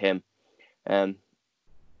went out with him.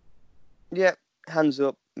 Yeah, hands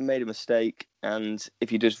up, made a mistake. And if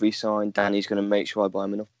he does resign, Danny's going to make sure I buy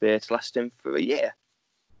him enough beer to last him for a year.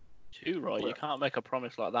 Too right. You can't make a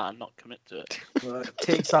promise like that and not commit to it. It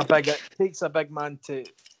takes a big man to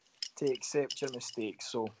accept your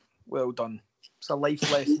mistakes. So well done. It's a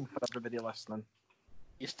life lesson for everybody listening.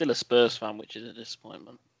 You're still a Spurs fan, which is a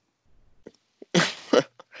disappointment.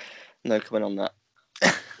 No comment on that.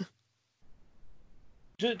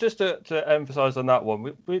 Just to emphasise on that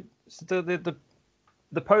one,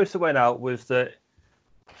 the poster went out was that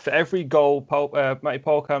for every goal Matty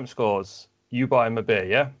Polkamp scores, you buy him a beer,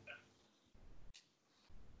 yeah?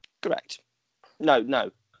 Correct.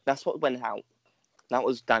 No, that's what went out. That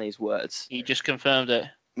was Danny's words. He just confirmed it.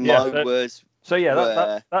 My words. So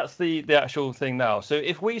yeah, that's the actual thing now. So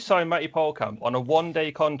if we sign Matty Polkamp on a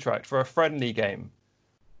 1-day contract for a friendly game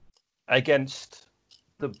against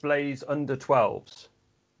the Blaze under 12s,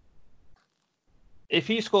 if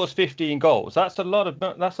he scores 15 goals, that's a lot of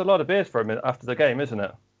beers for him after the game, isn't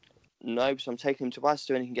it? No, because I'm taking him to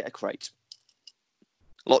Asda and he can get a crate.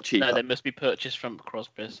 A lot cheaper. No, they must be purchased from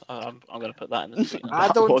Crosby's. I'm going to put that in the tweet.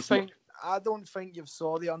 I don't think you've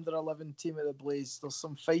saw the under 11 team at the Blaze. There's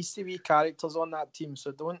some feisty wee characters on that team,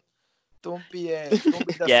 so don't be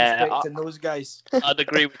disrespecting those guys. I'd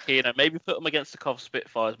agree with Keno. Maybe put them against the Cov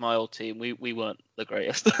Spitfires, my old team. We weren't the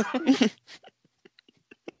greatest.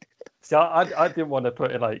 See, I didn't want to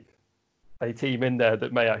put a team in there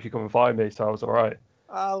that may actually come and find me, so I was all right.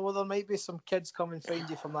 Well, there might be some kids come and find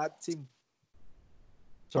you from that team.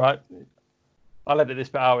 It's all right. I'll edit this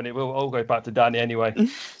bit out and it will all go back to Danny anyway.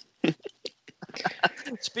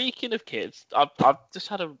 Speaking of kids, I've just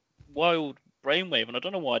had a wild brainwave, and I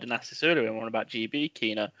don't know why I didn't ask this earlier when we were on about GB,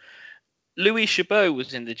 Keno. Louis Chabot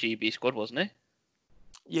was in the GB squad, wasn't he?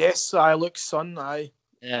 Yes, Luke's son, aye.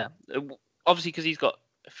 Yeah. Obviously, because he's got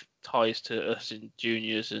ties to us in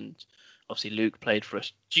juniors, and obviously Luke played for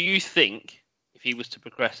us. Do you think if he was to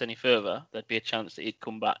progress any further, there'd be a chance that he'd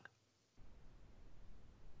come back?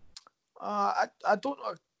 I don't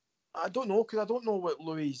know because I don't know what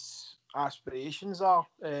Louis' aspirations are.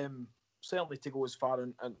 Certainly to go as far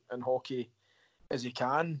in hockey as he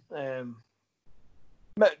can.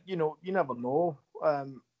 But you never know.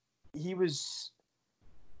 He was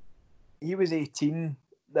 18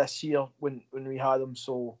 this year when we had him,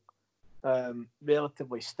 so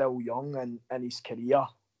relatively still young in his career.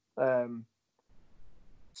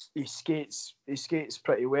 He skates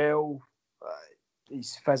pretty well.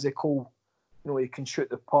 He's physical. He can shoot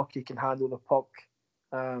the puck. He can handle the puck.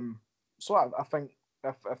 So I think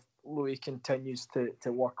if Louis continues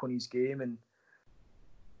to work on his game and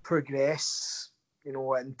progress,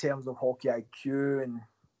 in terms of hockey IQ and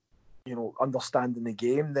understanding the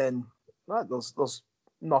game, then there's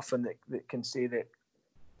nothing that can say that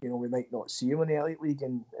we might not see him in the Elite League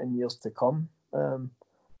in years to come.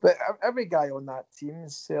 But every guy on that team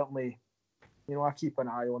is certainly, I keep an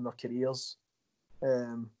eye on their careers.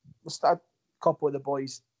 A couple of the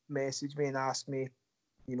boys messaged me and asked me,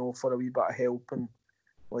 for a wee bit of help and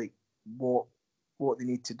what they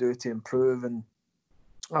need to do to improve, and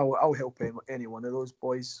I'll help any one of those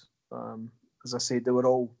boys. As I said, they were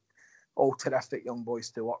all terrific young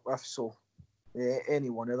boys to work with, so yeah,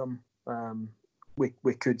 any one of them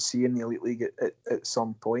we could see in the Elite League at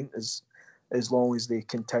some point, as long as they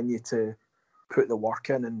continue to put the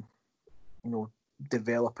work in and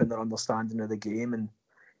developing their understanding of the game and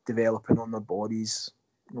developing on their bodies,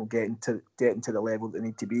 getting to the level they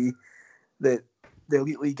need to be. The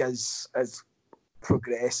Elite League is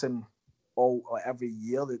progressing every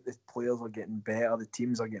year. The players are getting better, the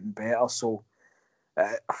teams are getting better. So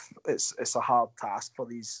it's a hard task for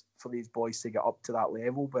these boys to get up to that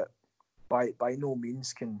level. But by no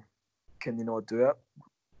means can they not do it.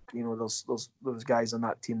 There's guys on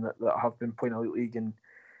that team that have been playing Elite League, and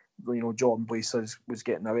Jordan Blaise was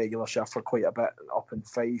getting a regular shift for quite a bit up in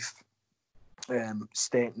Fife.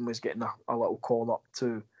 Stenton was getting a little call up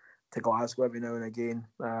to Glasgow every now and again.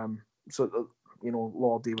 So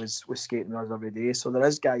Lordy was skating with us every day. So there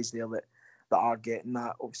is guys there that are getting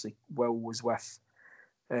that. Obviously, Will was with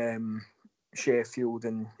Sheffield,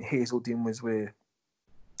 and Hazeldean was with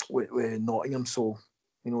Nottingham. So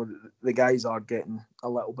the guys are getting a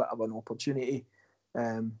little bit of an opportunity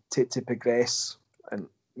to progress and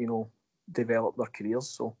develop their careers.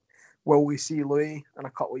 So will we see Louis in a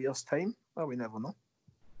couple of years' time? Well, we never know.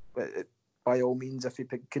 But by all means, if he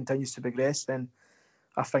continues to progress, then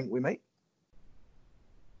I think we might.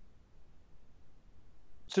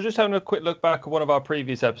 So just having a quick look back at one of our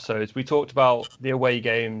previous episodes, we talked about the away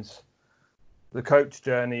games, the coach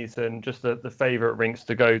journeys, and just the favourite rinks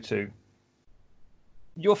to go to.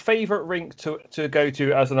 Your favourite rink to go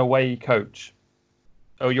to as an away coach?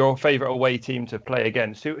 your favourite away team to play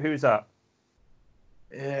against? Who's that?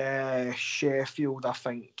 Sheffield, I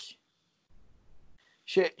think.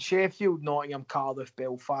 Sheffield, Nottingham, Cardiff,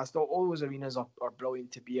 Belfast. All those arenas are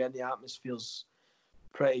brilliant to be in. The atmosphere's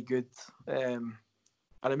pretty good. I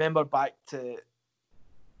remember back to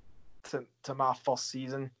my first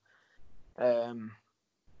season.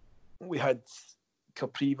 We had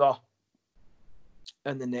Capriva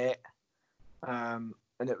in the net, and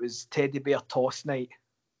it was Teddy Bear toss night,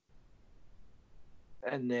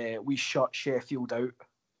 and we shut Sheffield out.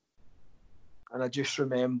 And I just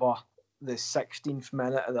remember the 16th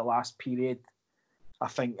minute of the last period. I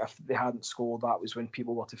think if they hadn't scored, that was when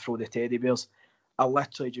people were to throw the teddy bears. I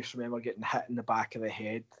literally just remember getting hit in the back of the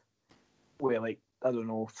head with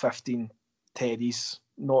 15 teddies.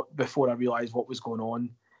 Not before I realised what was going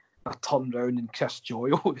on. I turned around and Chris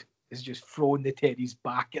Doyle is just throwing the teddies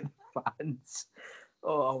back in the fans.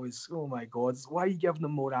 Oh my God! Why are you giving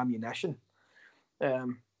them more ammunition?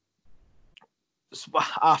 So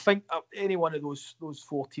I think any one of those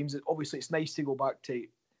four teams. Obviously, it's nice to go back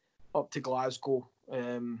up to Glasgow.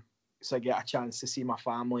 So I get a chance to see my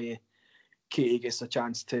family. Katie gets a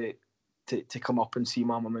chance to come up and see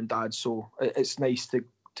my mum and dad. So it's nice to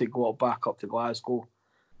go back up to Glasgow.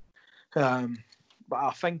 But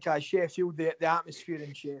I think Sheffield, the atmosphere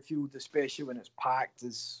in Sheffield, especially when it's packed,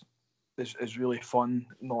 is really fun.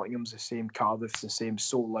 Nottingham's the same, Cardiff's the same.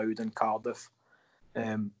 So loud in Cardiff.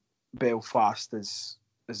 Belfast is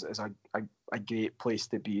a great place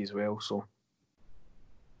to be as well. So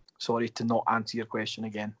sorry to not answer your question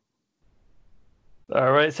again.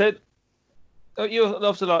 All right, so you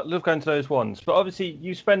love going to those ones, but obviously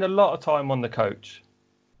you spend a lot of time on the coach.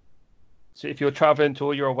 So if you're travelling to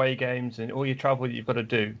all your away games and all your travel that you've got to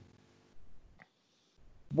do,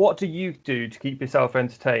 what do you do to keep yourself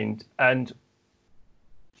entertained? And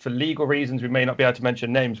for legal reasons, we may not be able to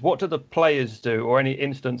mention names. What do the players do, or any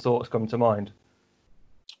instant thoughts come to mind?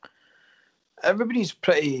 Everybody's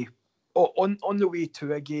pretty on the way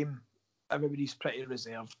to a game. Everybody's pretty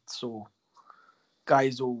reserved. So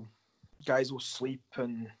guys will sleep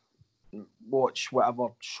and watch whatever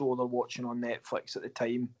show they're watching on Netflix at the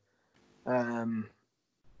time.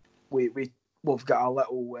 We've got a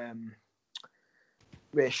little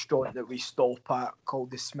restaurant that we stop at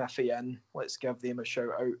called the Smithy Inn. Let's give them a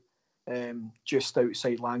shout out. Just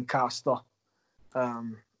outside Lancaster.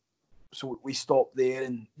 So we stop there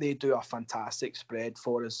and they do a fantastic spread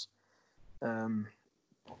for us.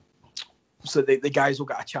 So the guys will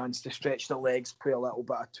get a chance to stretch their legs, play a little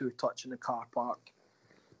bit of two-touch in the car park.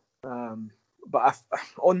 But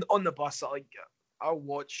on the bus, I'll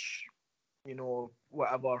watch,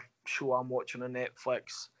 whatever show I'm watching on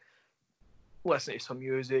Netflix, listen to some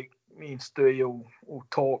music. Me and Stewie will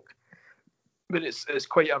talk. But it's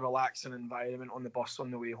quite a relaxing environment on the bus on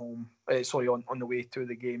the way home. On the way to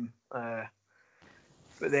the game.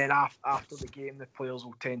 But then after the game, the players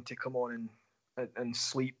will tend to come on and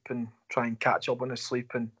sleep and try and catch up on the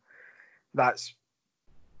sleep. And that's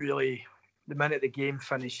really the minute the game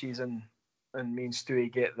finishes and me and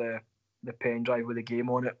Stewie get the pen drive with the game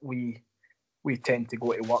on it, we tend to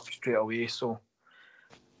go to work straight away. So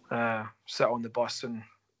sit on the bus and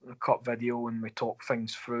cut video and we talk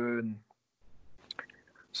things through. And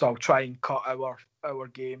so I'll try and cut our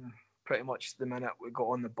game pretty much the minute we got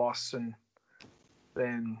on the bus, and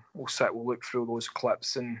then we'll look through those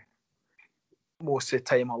clips, and most of the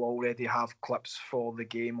time I'll already have clips for the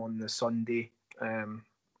game on the Sunday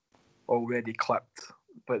already clipped,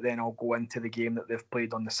 but then I'll go into the game that they've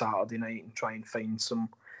played on the Saturday night and try and find some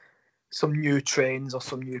new trends or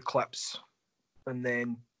some new clips, and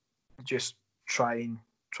then just try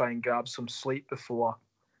and grab some sleep before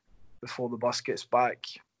the bus gets back.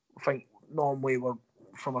 I think normally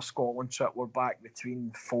from a Scotland trip we're back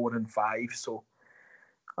between 4 and 5, so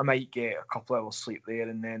I might get a couple of hours sleep there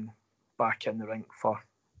and then back in the rink for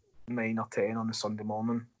 9 or 10 on the Sunday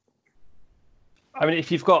morning. I mean,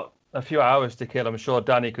 if you've got a few hours to kill, I'm sure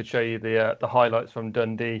Danny could show you the highlights from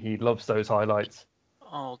Dundee. He loves those highlights.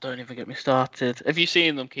 Oh, don't even get me started. Have you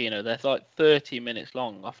seen them, Keno? They're like 30 minutes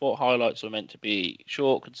long. I thought highlights were meant to be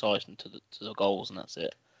short, concise, and to the goals, and that's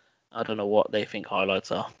it. I don't know what they think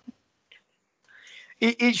highlights are.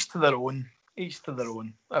 Each to their own. Each to their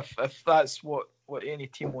own. If that's what any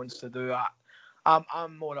team wants to do,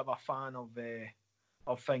 I'm more of a fan of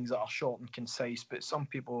things that are short and concise. But some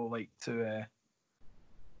people like to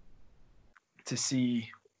see,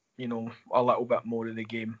 a little bit more of the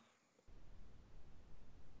game.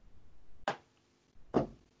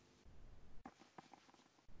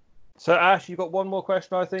 So, Ash, you got one more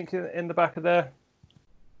question, I think, in the back of there.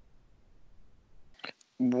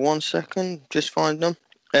 1 second, just find them.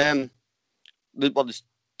 There's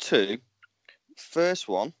two. First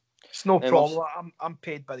one. It's no problem. I'm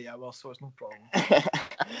paid by the hour, so it's no problem.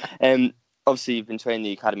 Obviously, you've been training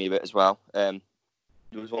the academy a bit as well. There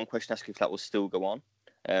was one question asking if that will still go on.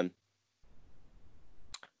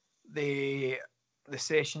 The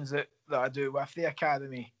sessions that I do with the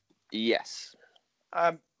academy. Yes.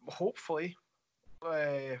 Hopefully.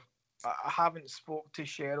 I haven't spoke to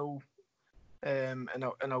Cheryl in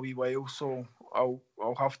a wee while, so I'll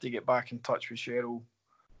have to get back in touch with Cheryl.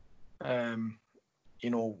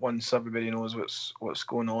 Once everybody knows what's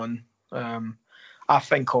going on. I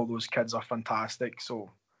think all those kids are fantastic, so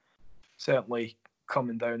certainly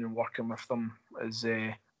coming down and working with them is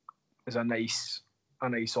a nice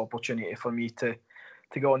opportunity for me to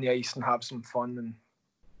go on the ice and have some fun and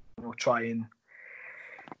try and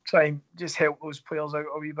just help those players out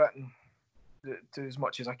a wee bit and do as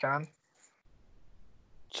much as I can.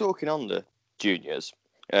 Talking on the juniors,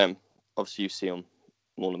 obviously you see them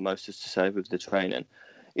more than most, as to say, with the training.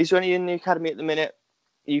 Is there any in the academy at the minute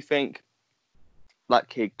you think that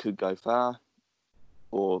kid could go far,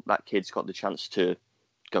 or that kid's got the chance to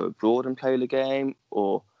go abroad and play the game,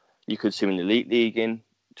 or you could see him in the elite league in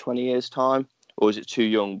 20 years' time, or is it too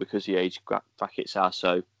young because the age brackets are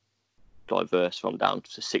so diverse, from down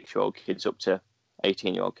to 6-year-old kids up to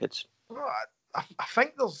 18-year-old kids? I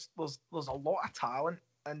think there's a lot of talent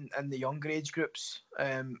in the younger age groups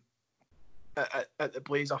at the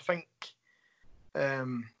Blaze. I think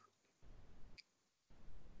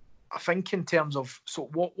in terms of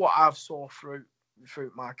what I've saw throughout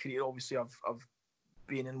my career, obviously I've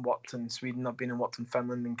been and worked in Sweden, I've been and worked in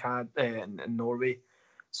Finland and Norway,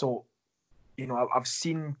 so I've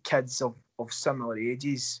seen kids of similar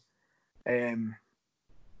ages, and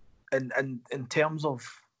in terms of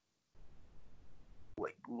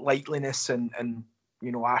like likeliness and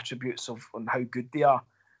attributes of on how good they are,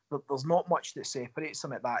 there's not much that separates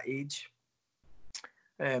them at that age.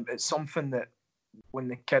 It's something that when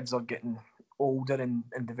the kids are getting older and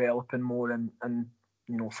developing more, and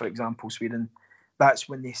for example Sweden, that's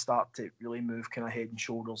when they start to really move kind of head and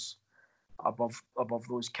shoulders above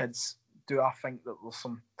those kids. Do I think that there's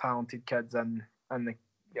some talented kids in the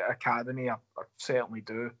academy? I certainly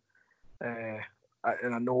do, and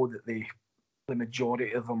I know that the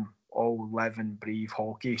majority of them all live and breathe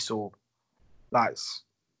hockey, so that's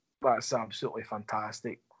absolutely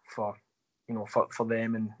fantastic for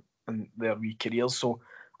them and their wee careers. So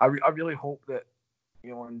I really hope that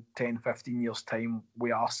in 10-15 years time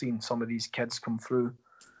we are seeing some of these kids come through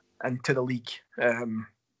into the league. It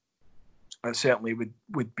certainly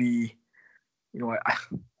would be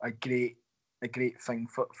a great thing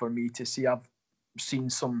for me to see. I've seen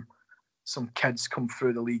some kids come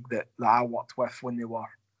through the league that I worked with when they were.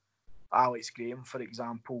 Alex Graham, for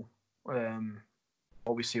example,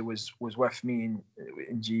 obviously was with me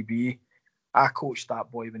in GB. I coached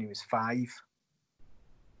that boy when he was 5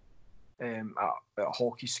 at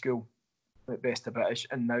hockey school at Best of British,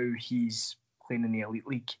 and now he's playing in the Elite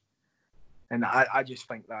League. And I just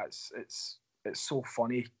think it's so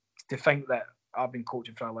funny to think that I've been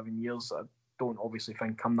coaching for 11 years. I don't obviously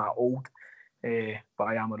think I'm that old, but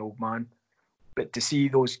I am an old man. But to see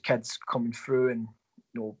those kids coming through and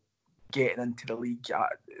getting into the league,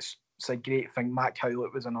 it's a great thing. Mac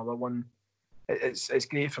Howlett was another one. It's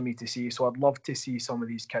great for me to see. So I'd love to see some of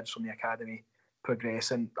these kids from the academy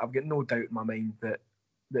progress, and I've got no doubt in my mind that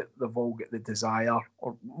they've all got the desire,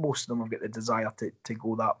 or most of them have got the desire to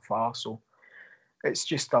go that far. So it's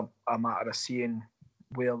just a matter of seeing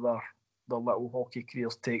where their little hockey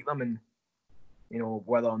careers take them, and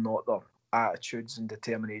whether or not their attitudes and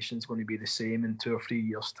determination is going to be the same in 2 or 3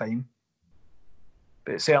 years' time.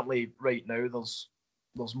 But certainly right now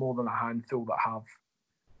there's more than a handful that have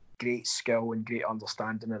great skill and great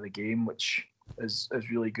understanding of the game, which is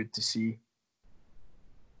really good to see.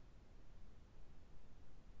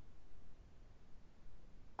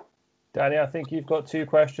 Danny, I think you've got 2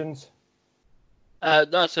 questions.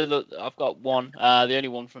 No, so look, I've got one. The only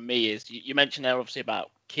one from me is you mentioned there obviously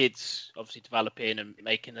about kids obviously developing and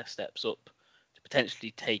making their steps up to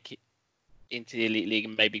potentially take it into the Elite League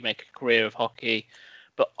and maybe make a career of hockey.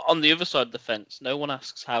 But on the other side of the fence, no one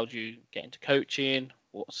asks how do you get into coaching,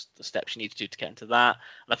 what's the steps you need to do to get into that.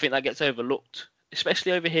 And I think that gets overlooked,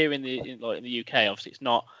 especially over here in the UK. Obviously, it's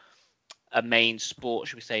not a main sport,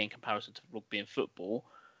 should we say, in comparison to rugby and football.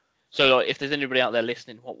 So if there's anybody out there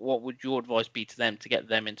listening, what would your advice be to them to get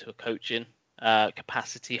them into a coaching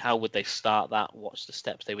capacity? How would they start that? What's the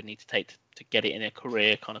steps they would need to take to get it in a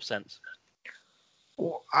career kind of sense?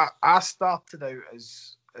 Well, I started out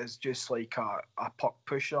as just like a puck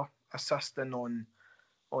pusher, assisting on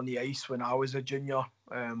on the ice when I was a junior,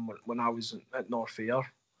 when I was at North Ayr.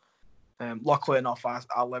 Luckily enough,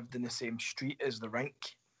 I lived in the same street as the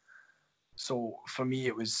rink, so for me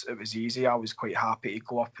it was easy. I was quite happy to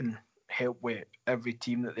go up and help with every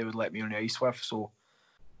team that they would let me on the ice with. So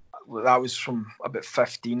that was from about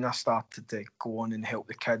 15. I started to go on and help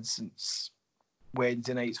the kids. And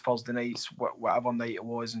Wednesday nights, Thursday nights, whatever night it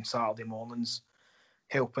was, and Saturday mornings,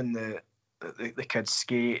 helping the kids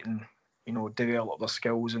skate and develop their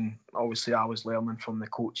skills. And obviously I was learning from the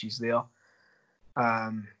coaches there.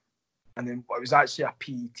 And then I was actually a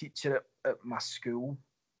PE teacher at my school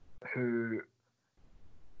who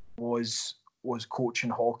was coaching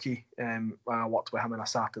hockey. When I worked with him on a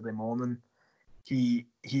Saturday morning, he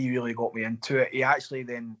really got me into it. He actually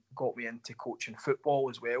then got me into coaching football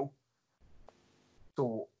as well.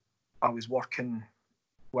 So I was working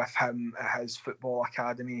with him at his football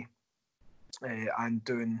academy and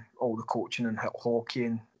doing all the coaching in hockey.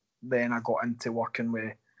 And then I got into working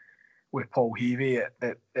with Paul Heavey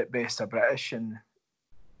at Best of British. And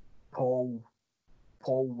Paul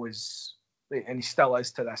was, and he still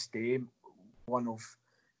is to this day, one of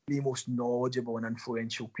the most knowledgeable and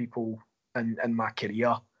influential people in my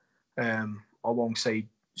career, alongside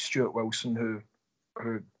Stuart Wilson,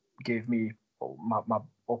 who gave me my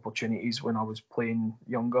opportunities when I was playing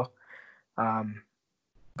younger.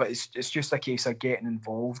 But it's just a case of getting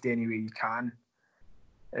involved any way you can,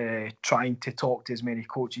 trying to talk to as many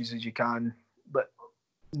coaches as you can. But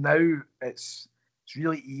now it's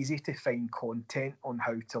really easy to find content on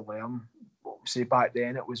how to learn. Obviously back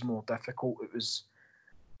then it was more difficult.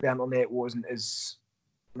 The internet wasn't as...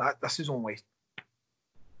 This is only...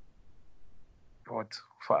 God,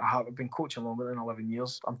 I've been coaching longer than 11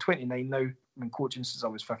 years. I'm 29 now. I've been coaching since I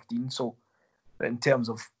was 15. So in terms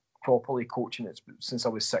of properly coaching, it's since I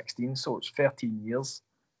was 16. So it's 13 years.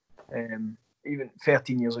 Even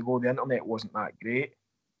 13 years ago, the internet wasn't that great.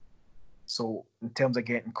 So in terms of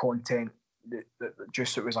getting content, it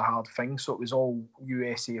was a hard thing. So it was all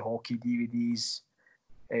USA hockey DVDs,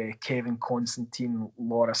 Kevin Constantine,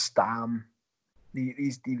 Laura Stam.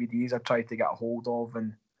 These DVDs I tried to get a hold of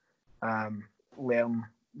and learn,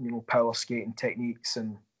 power skating techniques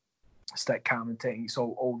and stick handling techniques.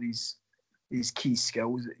 All these key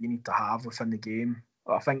skills that you need to have within the game.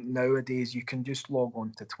 I think nowadays you can just log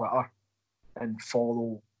on to Twitter and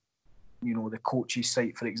follow, the coaches'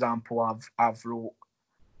 site. For example, I've wrote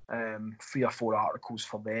 3 or 4 articles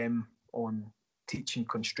for them on teaching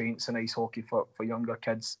constraints in ice hockey for younger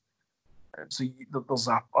kids. So there's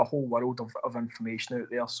a whole world of information out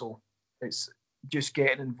there. So it's just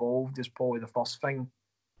getting involved is probably the first thing.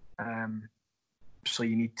 So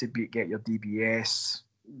you need to get your DBS,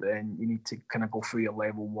 then you need to kind of go through your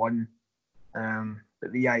level 1.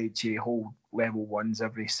 But the IHA hold level 1s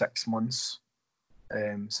every 6 months.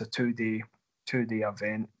 It's a 2-day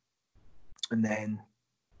event, and then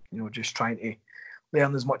just trying to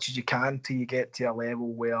learn as much as you can till you get to a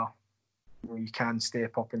level where you can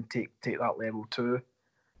step up and take that level 2.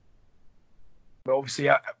 But obviously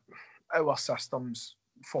our systems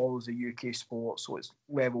follows the UK sport, so it's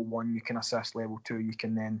level 1 you can assess, level 2 you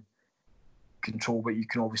can then control, but you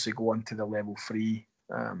can obviously go on to the level 3.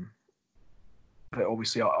 But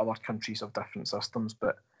obviously other countries have different systems.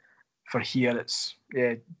 But for here, it's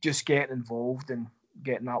just getting involved and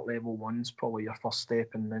getting that level 1 is probably your first step,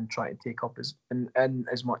 and then try to take up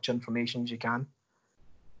as much information as you can.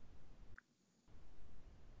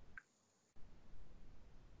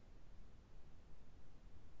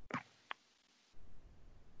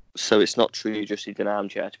 So it's not true you just need an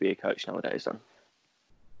armchair to be a coach nowadays, then?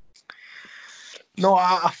 No,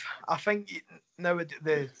 I think now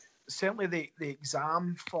certainly the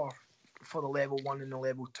exam for the level 1 and the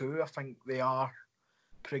level 2, I think they are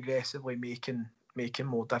progressively making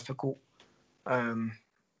more difficult. I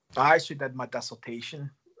actually did my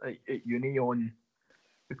dissertation at uni on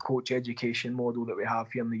the coach education model that we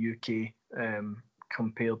have here in the UK,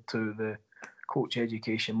 compared to the coach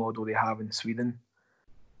education model they have in Sweden,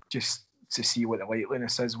 just to see what the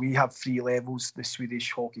likeliness is. We have 3 levels. The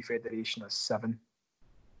Swedish Hockey Federation has 7.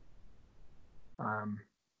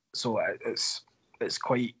 So it's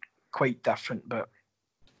quite different, but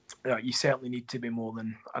you certainly need to be more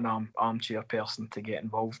than an armchair person to get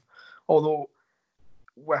involved. Although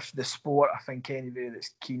with the sport, I think anybody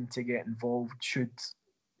that's keen to get involved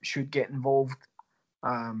should get involved.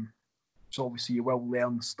 So obviously you will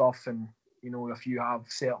learn stuff, and if you have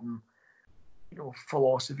certain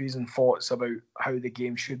philosophies and thoughts about how the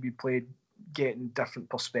game should be played, getting different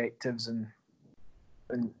perspectives, and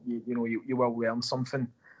you will learn something.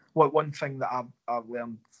 One thing that I've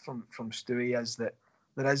learned from Stewie is that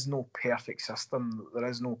there is no perfect system. There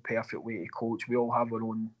is no perfect way to coach. We all have our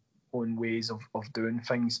own ways of doing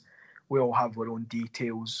things. We all have our own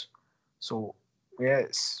details. So yeah,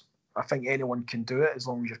 I think anyone can do it as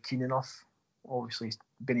long as you're keen enough. Obviously,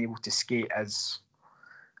 being able to skate is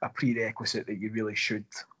a prerequisite that you really should,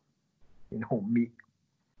 meet.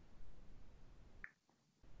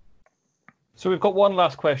 So we've got one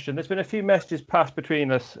last question. There's been a few messages passed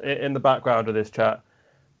between us in the background of this chat.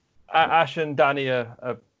 Ash and Danny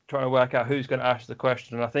are trying to work out who's going to ask the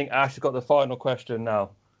question, and I think Ash has got the final question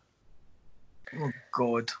now. Oh,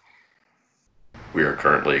 God. We are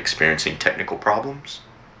currently experiencing technical problems.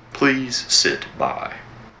 Please sit by.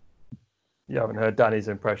 You haven't heard Danny's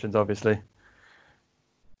impressions, obviously.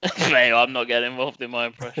 Mate, I'm not getting involved in my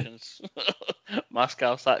impressions. My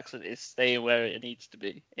Scouse accent is staying where it needs to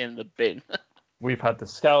be, in the bin. We've had the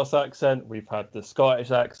Scouse accent. We've had the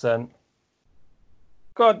Scottish accent.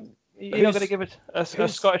 God, you're not going to give it a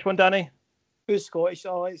Scottish one, Danny? Who's Scottish?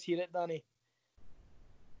 Oh, let's hear it, Danny.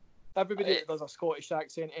 Everybody that does a Scottish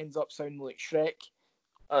accent ends up sounding like Shrek.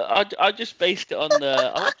 I just based it on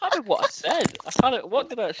the. I can't remember what I said. What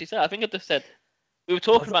did I actually say? I think I just said we were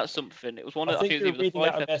talking about something. It was one of. I think you were reading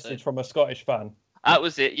out a message from a Scottish fan. That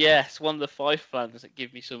was it. Yes, one of the 5 fans that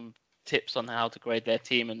give me some tips on how to grade their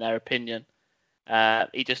team and their opinion.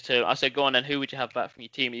 He just turned. I said, "Go on, then. Who would you have back from your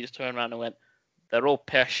team?" He just turned around and went, "They're all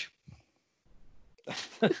pish."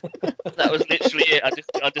 That was literally it.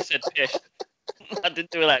 I just said pish. I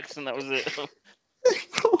didn't do an accent. That was it.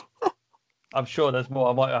 I'm sure there's more.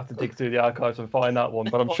 I might have to dig through the archives and find that one,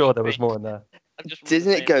 but I'm sure there was more in there.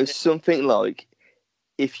 Doesn't it go something like,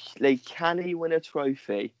 if they can win a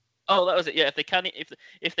trophy? Oh, that was it. Yeah, if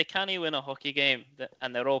they can win a hockey game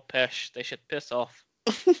and they're all pish, they should piss off.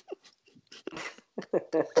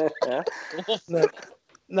 No,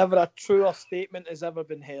 never a truer statement has ever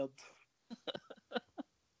been heard.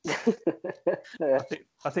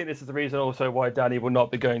 I think this is the reason also why Danny will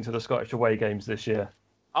not be going to the Scottish away games this year.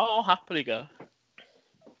 I'll happily go.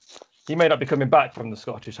 He may not be coming back from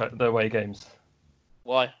the away games.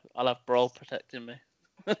 Why? I'll have Brawl protecting me.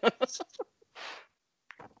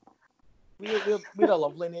 We're a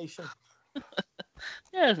lovely nation.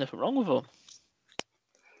 Yeah, there's nothing wrong with them.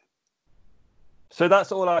 So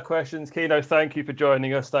that's all our questions. Keno, thank you for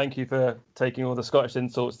joining us. Thank you for taking all the Scottish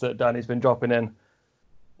insults that Danny's been dropping in.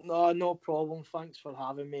 No problem. Thanks for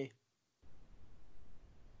having me.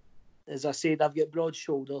 As I said, I've got broad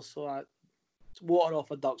shoulders, so it's water off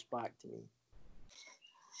a duck's back to me.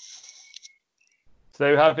 So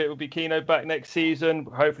there we have it. We'll be Keno back next season.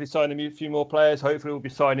 Hopefully signing a few more players. Hopefully we'll be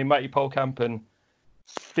signing Matty Polkamp, and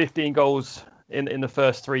 15 goals in the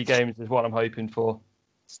first 3 games is what I'm hoping for.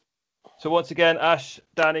 So once again, Ash,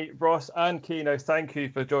 Danny, Ross and Keno, thank you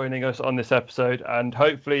for joining us on this episode, and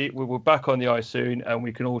hopefully we will be back on the ice soon and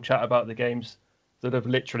we can all chat about the games that have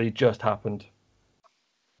literally just happened.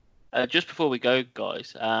 Just before we go,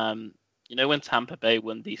 guys, when Tampa Bay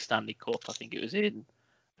won the Stanley Cup, I think it was in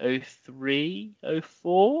 2003,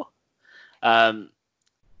 2004.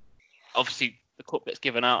 Obviously, the cup gets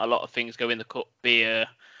given out. A lot of things go in the cup: beer,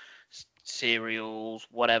 cereals,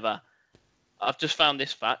 whatever. I've just found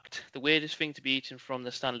this fact. The weirdest thing to be eaten from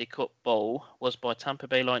the Stanley Cup bowl was by Tampa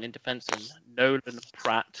Bay Lightning defenseman Nolan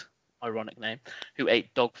Pratt, ironic name, who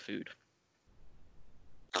ate dog food.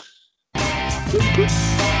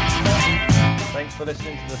 Thanks for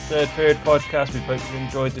listening to the Third Period podcast. We hope you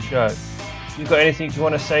enjoyed the show. If you've got anything you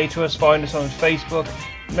want to say to us, find us on Facebook.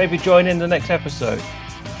 Maybe join in the next episode.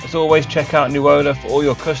 As always, check out Nuola for all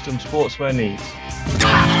your custom sportswear needs.